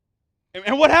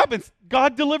 And what happens?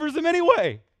 God delivers them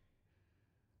anyway.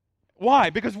 Why?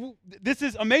 Because this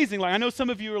is amazing. Like I know some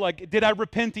of you are like, did I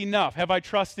repent enough? Have I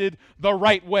trusted the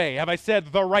right way? Have I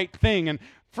said the right thing? And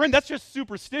friend, that's just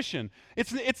superstition.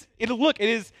 It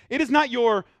is not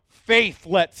your faith,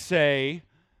 let's say,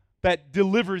 that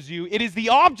delivers you. It is the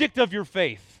object of your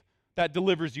faith that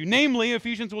delivers you. Namely,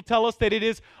 Ephesians will tell us that it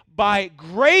is by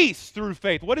grace through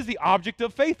faith. What is the object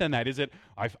of faith in that? Is it,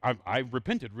 I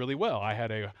repented really well. I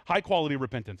had a high-quality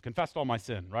repentance, confessed all my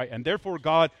sin, right? And therefore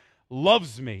God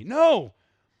loves me. No.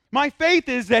 My faith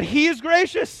is that he is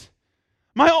gracious.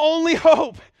 My only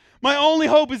hope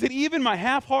is that even my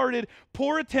half-hearted,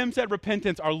 poor attempts at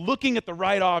repentance are looking at the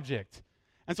right object.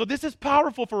 And so this is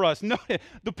powerful for us. No,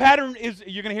 the pattern is,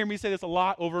 you're going to hear me say this a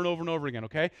lot over and over and over again,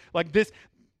 okay? Like this,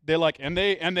 they're like, and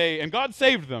God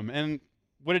saved them. And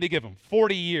what did he give them?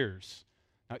 40 years.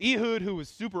 Now Ehud, who was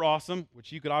super awesome,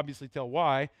 which you could obviously tell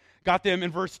why, got them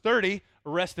in verse 30, a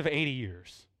rest of 80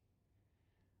 years.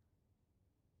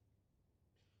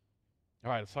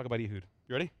 All right, let's talk about Ehud.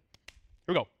 You ready? Here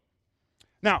we go.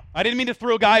 Now, I didn't mean to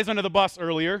throw guys under the bus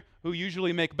earlier who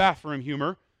usually make bathroom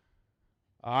humor.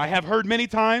 I have heard many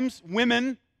times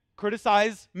women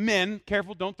criticize men.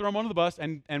 Careful, don't throw them under the bus.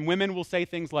 And women will say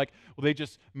things like, well,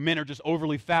 men are just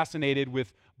overly fascinated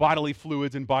with bodily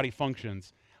fluids and body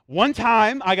functions. One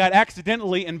time, I got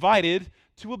accidentally invited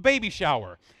to a baby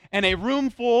shower. And a room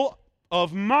full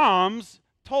of moms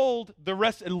told the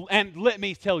rest, and let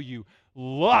me tell you,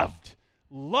 loved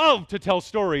to tell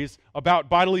stories about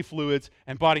bodily fluids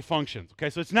and body functions.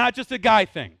 Okay, so it's not just a guy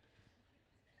thing.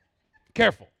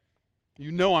 Careful.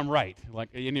 You know I'm right.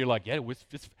 And you're like, yeah,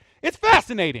 it's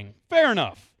fascinating. Fair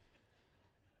enough.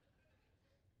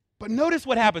 But notice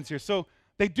what happens here. So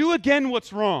they do again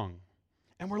what's wrong.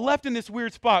 And we're left in this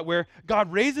weird spot where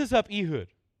God raises up Ehud.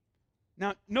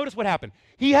 Now, notice what happened.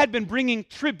 He had been bringing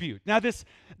tribute. Now, this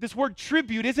word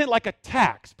tribute isn't like a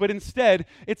tax, but instead,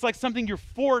 it's like something you're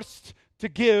forced to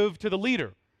give to the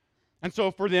leader. And so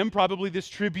for them, probably this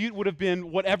tribute would have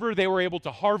been whatever they were able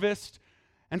to harvest.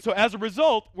 And so as a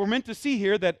result, we're meant to see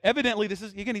here that evidently this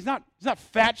is, again, he's not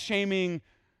fat-shaming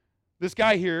this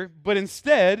guy here, but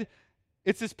instead,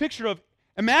 it's this picture of,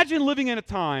 imagine living in a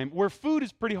time where food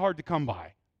is pretty hard to come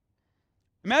by.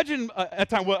 Imagine a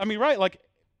time, well, I mean, right, like,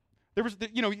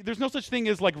 there's no such thing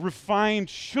as like refined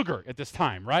sugar at this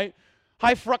time, right?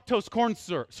 High fructose corn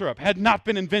syrup had not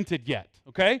been invented yet,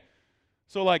 okay?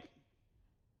 So like,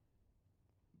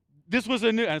 this was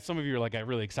a new, and some of you are like, I'm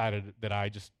really excited that I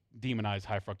just demonized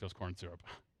high fructose corn syrup.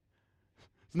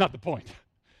 It's not the point.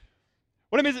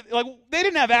 What I mean is, like, they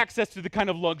didn't have access to the kind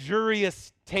of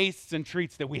luxurious tastes and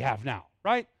treats that we have now,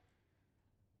 right?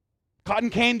 Cotton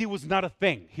candy was not a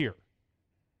thing here.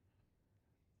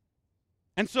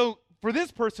 And so for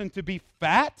this person to be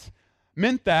fat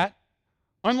meant that,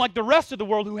 unlike the rest of the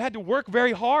world who had to work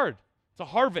very hard to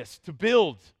harvest, to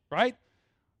build, right?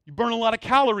 You burn a lot of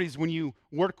calories when you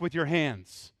work with your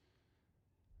hands.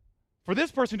 For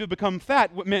this person to become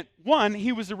fat, what meant, one,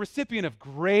 he was a recipient of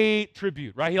great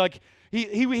tribute, right?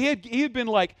 He had been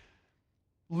like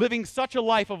living such a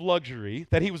life of luxury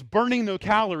that he was burning no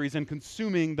calories and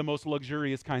consuming the most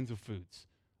luxurious kinds of foods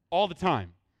all the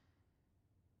time.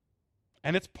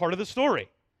 And it's part of the story.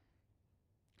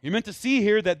 You're meant to see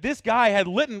here that this guy had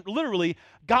literally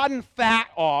gotten fat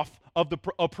off of the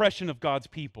oppression of God's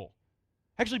people.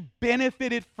 Actually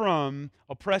benefited from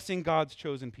oppressing God's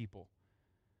chosen people.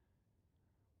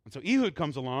 And so Ehud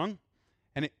comes along,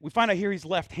 and we find out here he's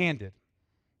left-handed.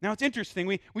 Now it's interesting.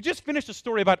 We just finished a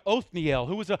story about Othniel,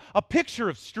 who was a picture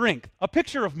of strength, a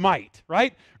picture of might,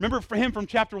 right? Remember for him from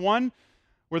chapter 1,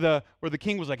 where the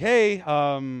king was like, hey,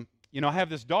 I have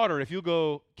this daughter. If you'll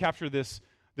go capture this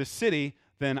city,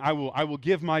 then I will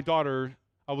give my daughter,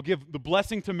 I will give the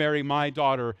blessing to marry my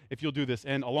daughter if you'll do this.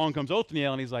 And along comes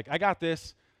Othniel, and he's like, I got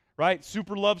this, right?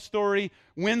 Super love story,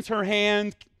 wins her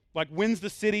hand, like wins the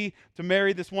city to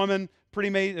marry this woman, pretty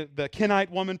amazing, the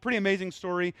Kenite woman, pretty amazing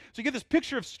story. So you get this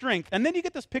picture of strength, and then you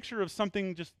get this picture of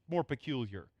something just more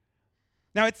peculiar.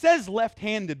 Now it says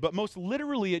left-handed, but most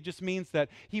literally it just means that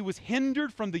he was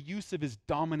hindered from the use of his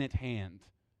dominant hand.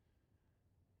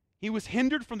 He was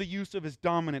hindered from the use of his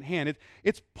dominant hand.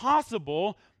 It's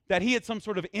possible that he had some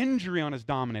sort of injury on his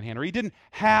dominant hand, or he didn't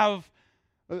have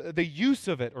the use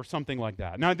of it or something like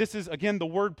that. Now this is, again, the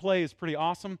word play is pretty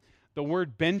awesome. The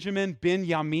word Benjamin, Ben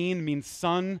Yamin, means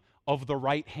son of the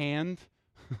right hand.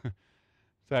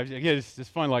 So yeah, it's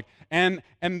just fun. Like, and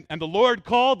the Lord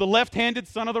called the left-handed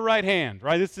son of the right hand.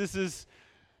 Right? This is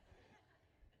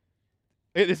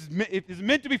it is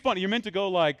meant to be funny. You're meant to go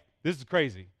like, this is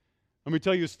crazy. Let me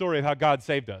tell you a story of how God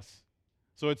saved us.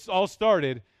 So it's all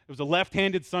started. It was a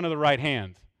left-handed son of the right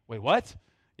hand. Wait, what?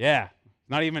 Yeah,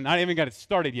 not even got it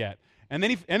started yet. And then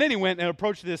he went and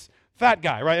approached this fat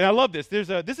guy, right? And I love this. This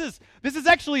is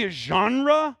actually a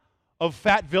genre of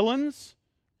fat villains,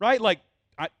 right? Like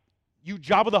you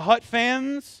Jabba the Hutt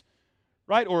fans,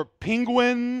 right? Or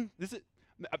Penguin. This is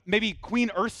maybe Queen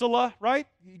Ursula, right?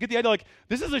 You get the idea. Like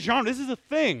this is a genre. This is a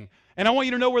thing. And I want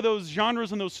you to know where those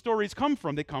genres and those stories come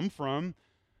from. They come from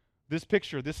this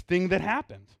picture, this thing that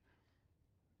happened.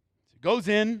 So it goes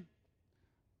in,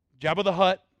 Jabba the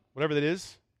Hutt, whatever that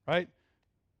is, right?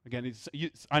 Again,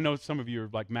 I know some of you are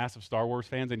like massive Star Wars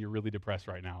fans, and you're really depressed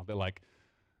right now. They're like,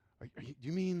 do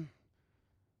you mean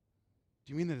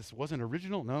that this wasn't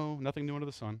original? No, nothing new under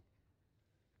the sun.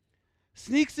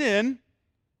 Sneaks in,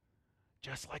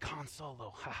 just like Han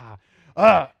Solo.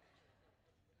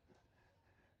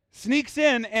 Sneaks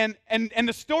in, and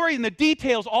the story and the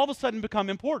details all of a sudden become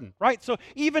important, right? So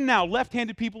even now,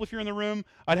 left-handed people, if you're in the room,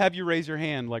 I'd have you raise your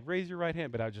hand, like raise your right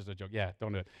hand, but that was just a joke. Yeah,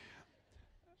 don't do it.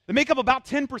 They make up about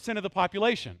 10% of the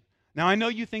population. Now, I know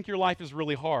you think your life is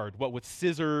really hard, what with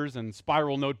scissors and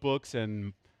spiral notebooks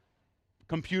and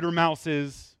computer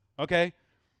mouses, okay?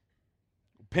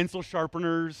 Pencil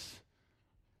sharpeners,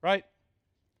 right?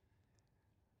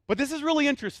 But this is really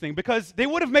interesting because they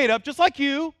would have made up, just like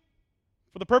you,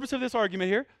 for the purpose of this argument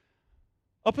here,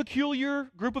 a peculiar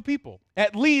group of people,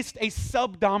 at least a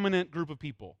subdominant group of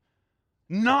people,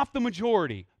 not the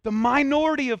majority, the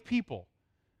minority of people.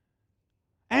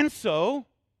 And so,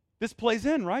 this plays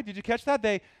in, right? Did you catch that?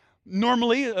 They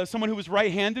normally, someone who was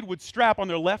right-handed would strap on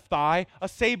their left thigh a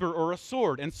saber or a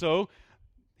sword. And so,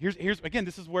 here's again,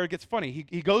 this is where it gets funny.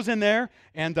 He goes in there,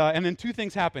 and then two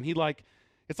things happen.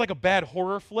 It's like a bad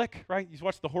horror flick, right? You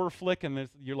watch the horror flick, and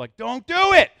you're like, don't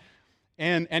do it!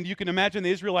 And you can imagine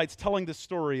the Israelites telling the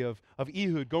story of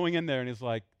Ehud going in there, and he's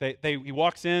like, he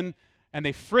walks in, and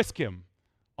they frisk him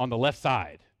on the left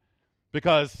side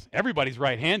because everybody's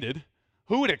right-handed.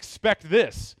 Who would expect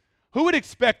this? Who would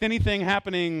expect anything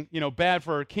happening, bad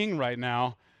for our king right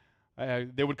now?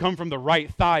 They would come from the right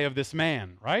thigh of this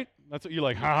man, right? That's what you're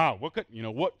like. What could,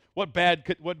 what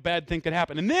bad thing could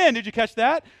happen? And then, did you catch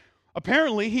that?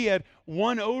 Apparently, he had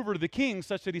won over the king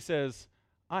such that he says,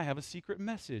 "I have a secret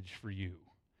message for you.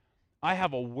 I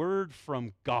have a word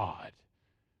from God."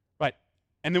 Right?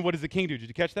 And then what does the king do? Did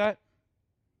you catch that?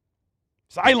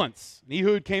 Silence. And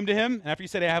Ehud came to him, and after he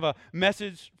said, "I have a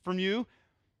message from you,"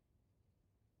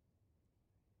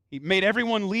 he made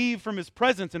everyone leave from his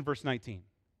presence in verse 19.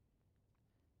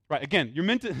 Right, again,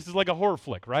 this is like a horror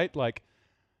flick, right? Like,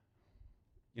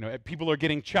 people are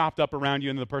getting chopped up around you,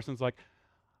 and the person's like,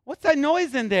 "What's that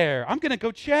noise in there? I'm going to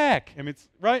go check." I mean,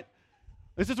 right?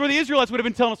 This is where the Israelites would have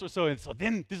been telling us. So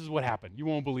then this is what happened. You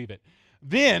won't believe it.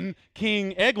 Then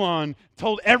King Eglon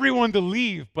told everyone to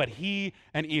leave, but he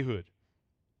and Ehud.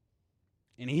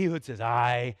 And Ehud says,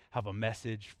 "I have a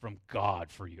message from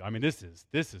God for you." I mean, this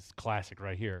is classic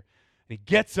right here. And he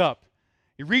gets up.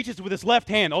 He reaches with his left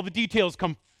hand. All the details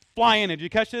come flying in. Did you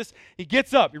catch this? He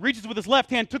gets up. He reaches with his left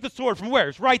hand, took the sword from where?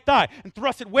 His right thigh, and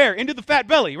thrust it where? Into the fat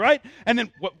belly, right? And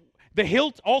then the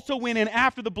hilt also went in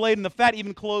after the blade, and the fat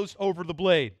even closed over the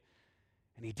blade.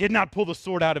 And he did not pull the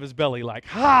sword out of his belly like,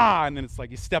 "Ha!" And then it's like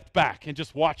he stepped back and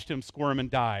just watched him squirm and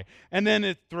die. And then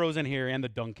it throws in here, and the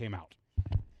dung came out.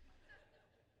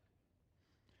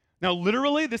 Now,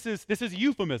 literally, this is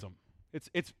euphemism.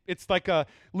 It's like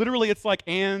literally it's like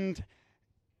and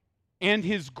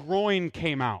his groin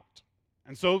came out.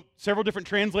 And so several different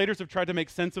translators have tried to make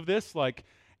sense of this, like,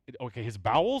 okay, his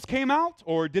bowels came out,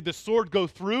 or did the sword go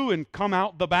through and come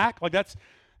out the back? Like that's,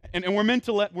 and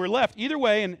we're left either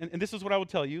way. And this is what I would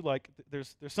tell you. Like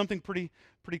there's something pretty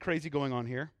crazy going on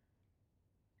here,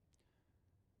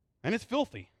 and it's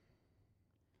filthy.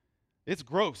 It's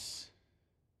gross.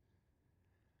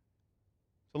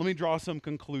 So let me draw some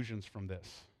conclusions from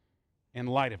this in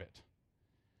light of it.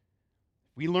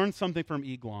 We learn something from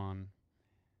Eglon,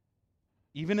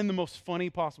 even in the most funny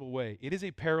possible way. It is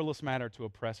a perilous matter to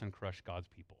oppress and crush God's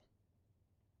people.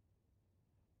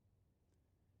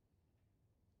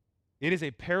 It is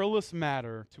a perilous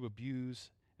matter to abuse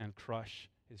and crush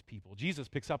his people. Jesus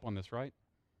picks up on this, right?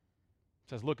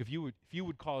 Says, look, if you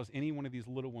would cause any one of these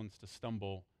little ones to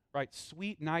stumble, right?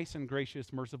 Sweet, nice, and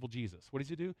gracious, merciful Jesus. What does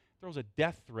he do? Throws a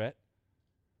death threat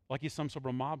like he's some sort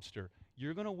of mobster.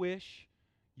 You're going to wish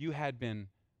you had been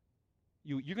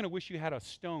You're going to wish you had a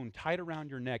stone tied around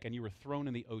your neck and you were thrown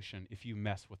in the ocean if you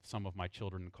mess with some of my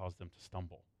children and cause them to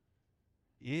stumble.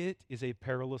 It is a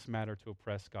perilous matter to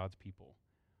oppress God's people.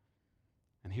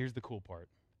 And here's the cool part.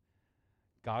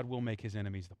 God will make his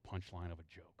enemies the punchline of a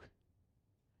joke.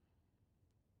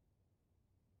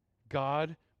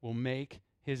 God will make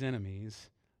his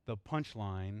enemies the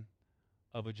punchline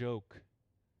of a joke.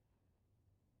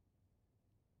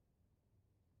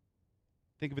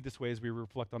 Think of it this way as we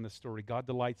reflect on this story. God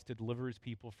delights to deliver his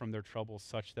people from their troubles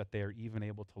such that they are even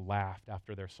able to laugh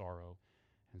after their sorrow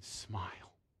and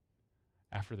smile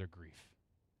after their grief.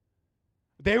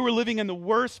 They were living in the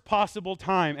worst possible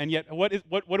time, and yet what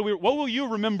will you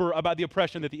remember about the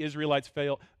oppression that the Israelites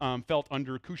felt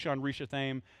under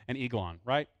Cushan-Rishathaim and Eglon,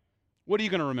 right? What are you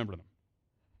going to remember them?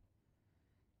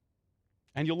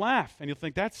 And you'll laugh, and you'll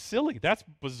think, that's silly, that's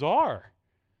bizarre.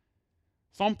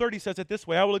 Psalm 30 says it this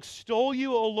way, I will extol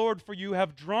you, O Lord, for you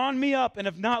have drawn me up and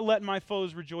have not let my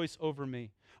foes rejoice over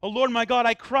me. O Lord my God,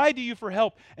 I cried to you for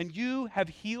help, and you have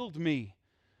healed me.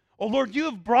 O Lord, you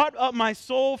have brought up my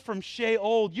soul from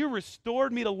Sheol. You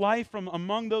restored me to life from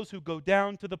among those who go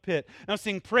down to the pit. Now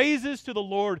sing praises to the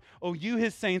Lord, O you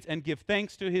his saints, and give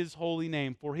thanks to his holy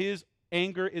name, for his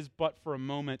anger is but for a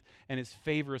moment, and his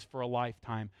favor is for a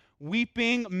lifetime.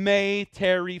 Weeping may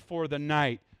tarry for the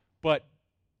night, but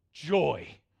joy,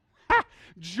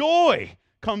 joy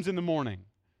comes in the morning.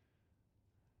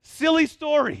 Silly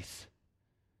stories.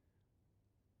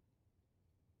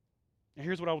 And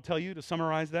here's what I will tell you to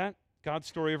summarize that. God's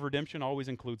story of redemption always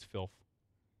includes filth.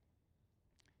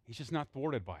 He's just not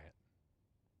thwarted by it.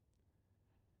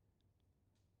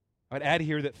 I'd add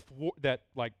here that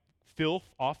filth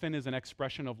often is an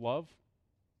expression of love.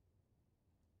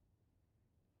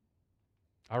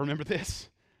 I remember this.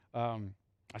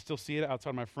 I still see it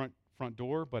outside my front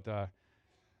door, but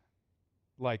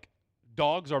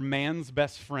dogs are man's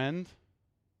best friend,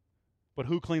 but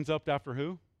who cleans up after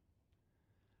who?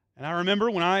 And I remember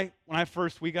when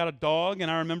we got a dog, and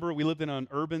I remember we lived in an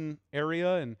urban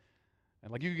area, and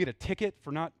you could get a ticket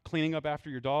for not cleaning up after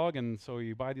your dog, and so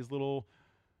you buy these little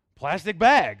plastic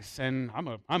bags, and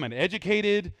I'm an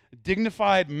educated,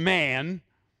 dignified man,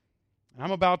 and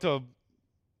I'm about to,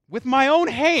 with my own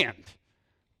hand,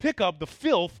 pick up the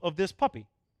filth of this puppy.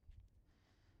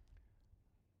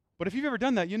 But if you've ever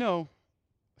done that, you know,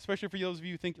 especially for those of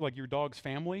you who think like your dog's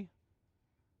family,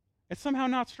 it's somehow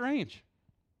not strange.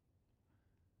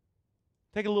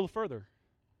 Take it a little further.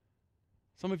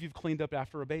 Some of you have cleaned up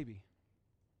after a baby.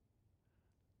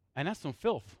 And that's some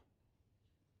filth.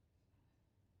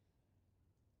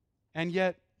 And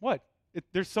yet, what?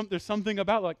 There's something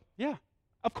about yeah,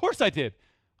 of course I did.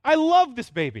 I love this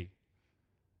baby.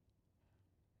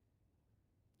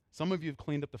 Some of you have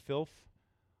cleaned up the filth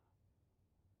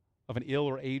of an ill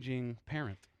or aging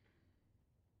parent.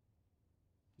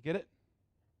 You get it?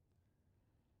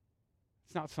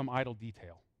 It's not some idle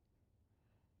detail.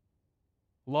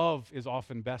 Love is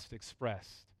often best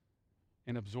expressed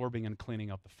in absorbing and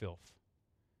cleaning up the filth.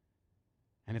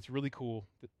 And it's really cool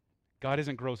that God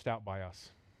isn't grossed out by us.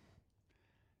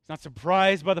 He's not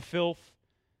surprised by the filth.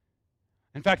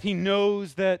 In fact, he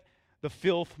knows that the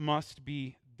filth must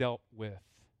be dealt with.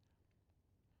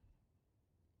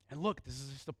 And look, this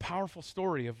is just a powerful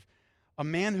story of a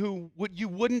man who you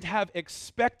wouldn't have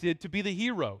expected to be the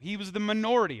hero. He was the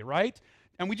minority, right?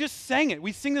 And we just sang it.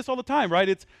 We sing this all the time, right?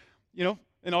 It's,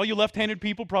 and all you left-handed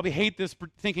people probably hate this,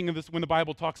 thinking of this when the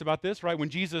Bible talks about this, right? When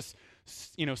Jesus,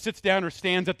 sits down or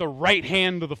stands at the right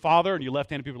hand of the Father, and you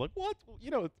left-handed people are like,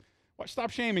 what?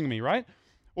 Stop shaming me, right?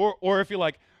 Or if you're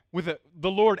like,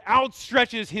 the Lord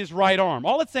outstretches his right arm.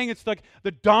 All it's saying, it's like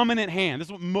the dominant hand. This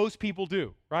is what most people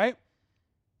do, right?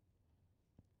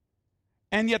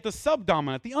 And yet the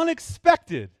subdominant, the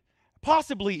unexpected,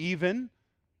 possibly even,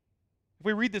 if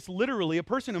we read this literally, a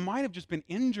person who might have just been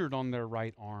injured on their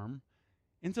right arm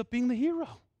ends up being the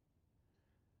hero.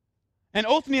 And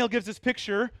Othniel gives this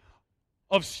picture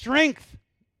of strength.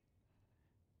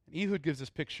 And Ehud gives this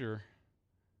picture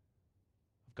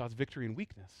of God's victory and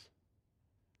weakness.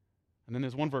 And then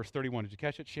there's one verse, 31. Did you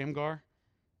catch it? Shamgar.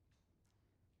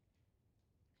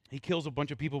 He kills a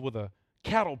bunch of people with a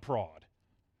cattle prod.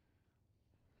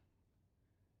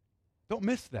 Don't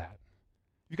miss that.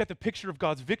 You've got the picture of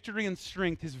God's victory and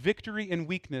strength, his victory and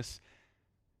weakness,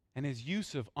 and his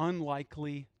use of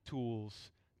unlikely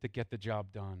tools to get the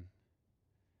job done.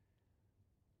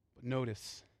 But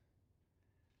notice,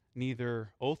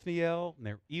 neither Othniel,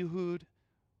 nor Ehud,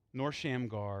 nor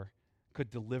Shamgar could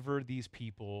deliver these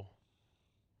people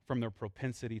from their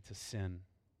propensity to sin.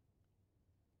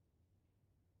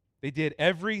 They did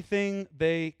everything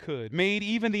they could, made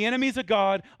even the enemies of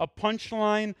God a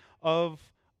punchline of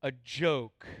a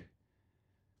joke.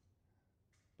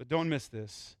 But don't miss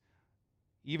this.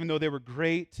 Even though they were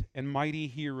great and mighty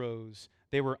heroes,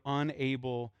 they were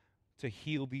unable to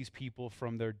heal these people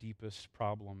from their deepest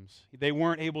problems. They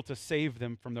weren't able to save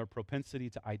them from their propensity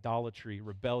to idolatry,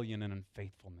 rebellion, and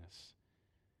unfaithfulness.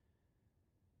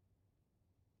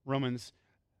 Romans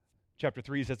chapter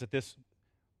 3 says that this,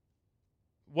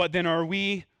 what then, are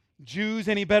we Jews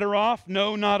any better off?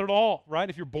 No, not at all, right?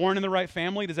 If you're born in the right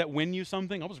family, does that win you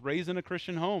something? I was raised in a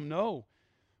Christian home. No.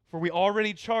 For we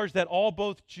already charge that all,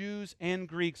 both Jews and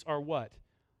Greeks, are what?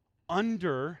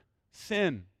 Under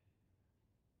sin.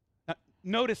 Now,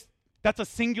 notice that's a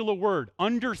singular word,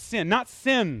 under sin, not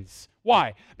sins.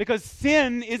 Why? Because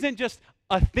sin isn't just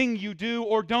a thing you do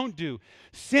or don't do.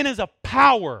 Sin is a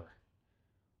power.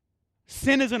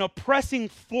 Sin is an oppressing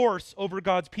force over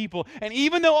God's people. And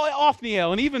even though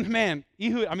Othniel and even,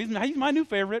 Ehud, he's my new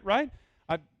favorite, right?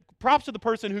 Props to the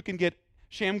person who can get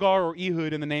Shamgar or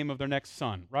Ehud in the name of their next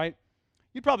son, right?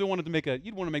 You'd probably want to make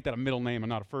that a middle name and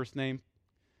not a first name.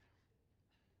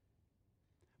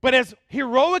 But as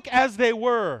heroic as they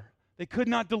were, they could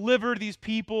not deliver these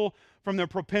people from their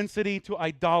propensity to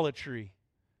idolatry.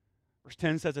 Verse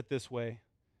 10 says it this way.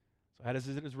 So as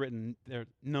it is written,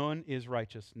 none is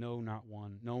righteous, no, not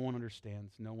one. No one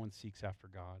understands, no one seeks after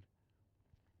God.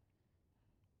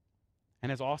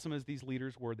 And as awesome as these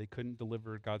leaders were, they couldn't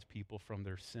deliver God's people from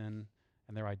their sin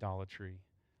and their idolatry.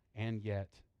 And yet,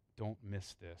 don't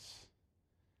miss this.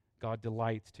 God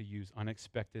delights to use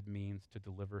unexpected means to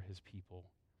deliver his people.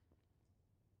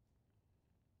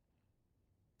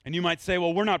 And you might say,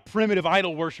 well, we're not primitive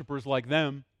idol worshipers like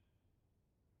them.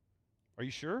 Are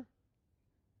you sure?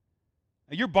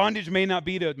 Now, your bondage may not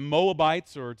be to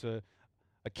Moabites or to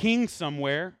a king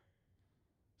somewhere,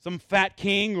 some fat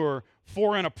king or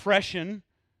foreign oppression.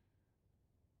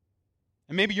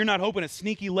 And maybe you're not hoping a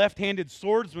sneaky left-handed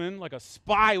swordsman like a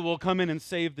spy will come in and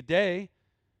save the day.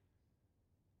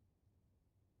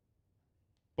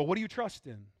 But what do you trust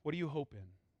in? What do you hope in?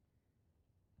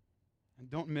 And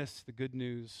don't miss the good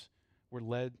news we're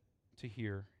led to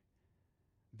hear.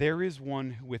 There is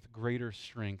one with greater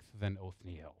strength than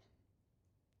Othniel.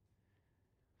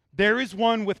 There is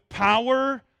one with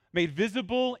power made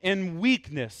visible in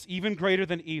weakness, even greater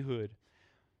than Ehud.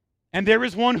 And there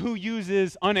is one who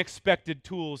uses unexpected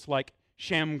tools like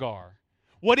Shamgar.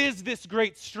 What is this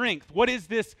great strength? What is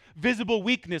this visible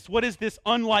weakness? What is this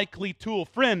unlikely tool?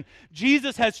 Friend,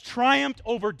 Jesus has triumphed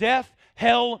over death,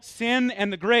 hell, sin,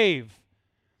 and the grave.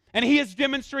 And he has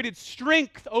demonstrated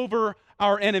strength over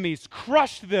our enemies,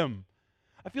 crushed them.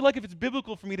 I feel like if it's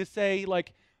biblical for me to say,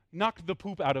 like, knocked the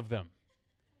poop out of them.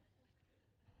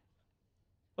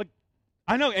 Like,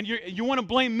 I know, and you want to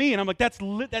blame me, and I'm like, that's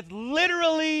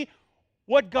literally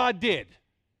what God did.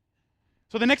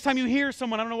 So the next time you hear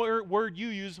someone, I don't know what word you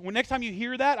use, when next time you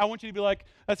hear that, I want you to be like,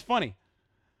 that's funny.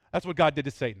 That's what God did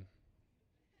to Satan.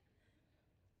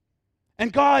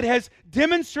 And God has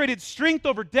demonstrated strength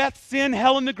over death, sin,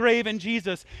 hell, and the grave in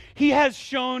Jesus. He has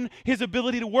shown his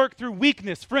ability to work through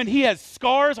weakness. Friend, he has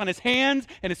scars on his hands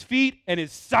and his feet and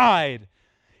his side.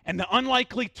 And the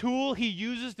unlikely tool he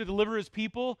uses to deliver his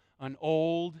people, an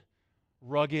old,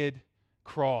 rugged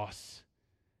cross.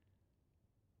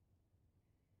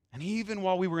 And even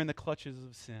while we were in the clutches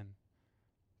of sin,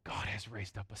 God has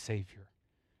raised up a Savior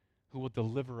who will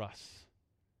deliver us.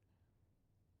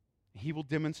 He will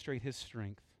demonstrate his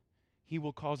strength. He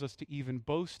will cause us to even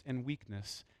boast in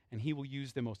weakness, and he will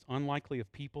use the most unlikely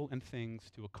of people and things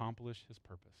to accomplish his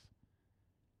purpose.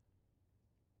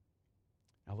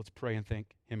 Now let's pray and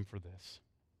thank him for this.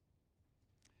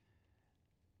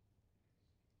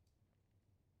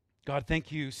 God,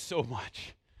 thank you so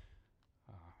much.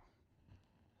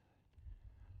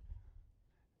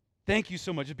 Thank you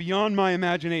so much. It's beyond my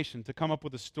imagination to come up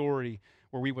with a story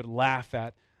where we would laugh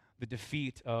at the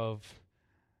defeat of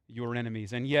your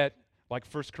enemies. And yet, like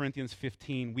 1 Corinthians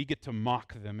 15, we get to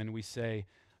mock them and we say,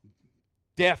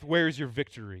 death, where's your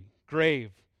victory?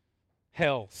 Grave,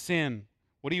 hell, sin,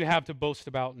 what do you have to boast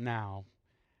about now?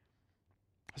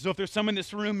 So if there's some in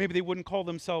this room, maybe they wouldn't call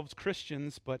themselves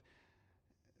Christians, but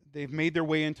they've made their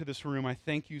way into this room. I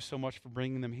thank you so much for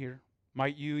bringing them here.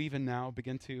 Might you even now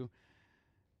begin to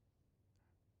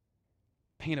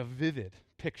paint a vivid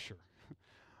picture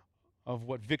of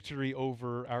what victory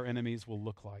over our enemies will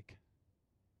look like.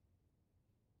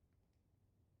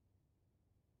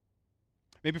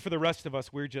 Maybe for the rest of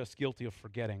us, we're just guilty of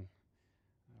forgetting.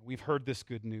 We've heard this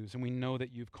good news, and we know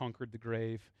that you've conquered the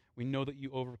grave. We know that you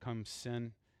overcome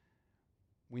sin.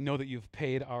 We know that you've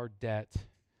paid our debt,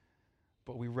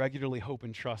 but we regularly hope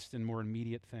and trust in more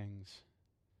immediate things.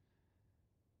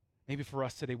 Maybe for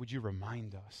us today, would you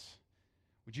remind us?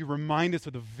 Would you remind us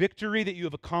of the victory that you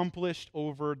have accomplished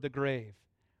over the grave?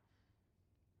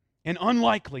 In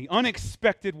unlikely,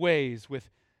 unexpected ways, with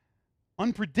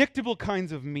unpredictable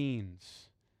kinds of means,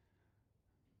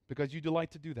 because you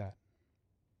delight to do that.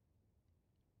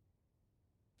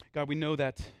 God, we know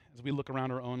that as we look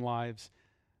around our own lives,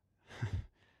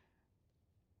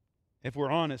 if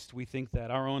we're honest, we think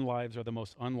that our own lives are the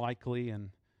most unlikely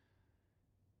and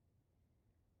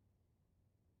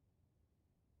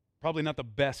probably not the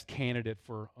best candidate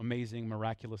for amazing,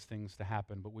 miraculous things to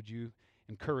happen. But would you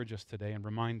encourage us today and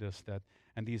remind us that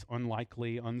in these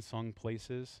unlikely, unsung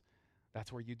places,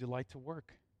 that's where you delight to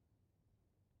work.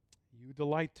 You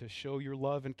delight to show your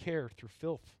love and care through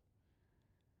filth.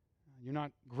 You're not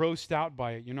grossed out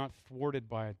by it. You're not thwarted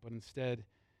by it, but instead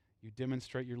you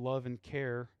demonstrate your love and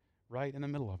care right in the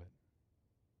middle of it.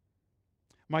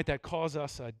 Might that cause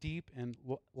us a deep and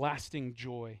lasting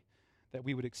joy, that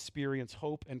we would experience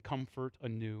hope and comfort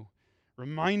anew.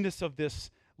 Remind us of this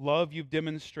love you've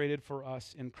demonstrated for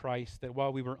us in Christ, that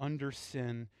while we were under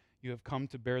sin, you have come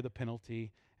to bear the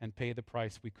penalty and pay the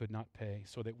price we could not pay,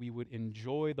 so that we would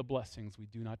enjoy the blessings we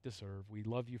do not deserve. We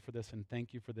love you for this and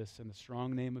thank you for this in the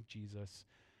strong name of Jesus,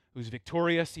 who's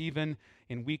victorious even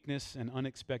in weakness and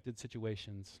unexpected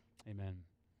situations. Amen.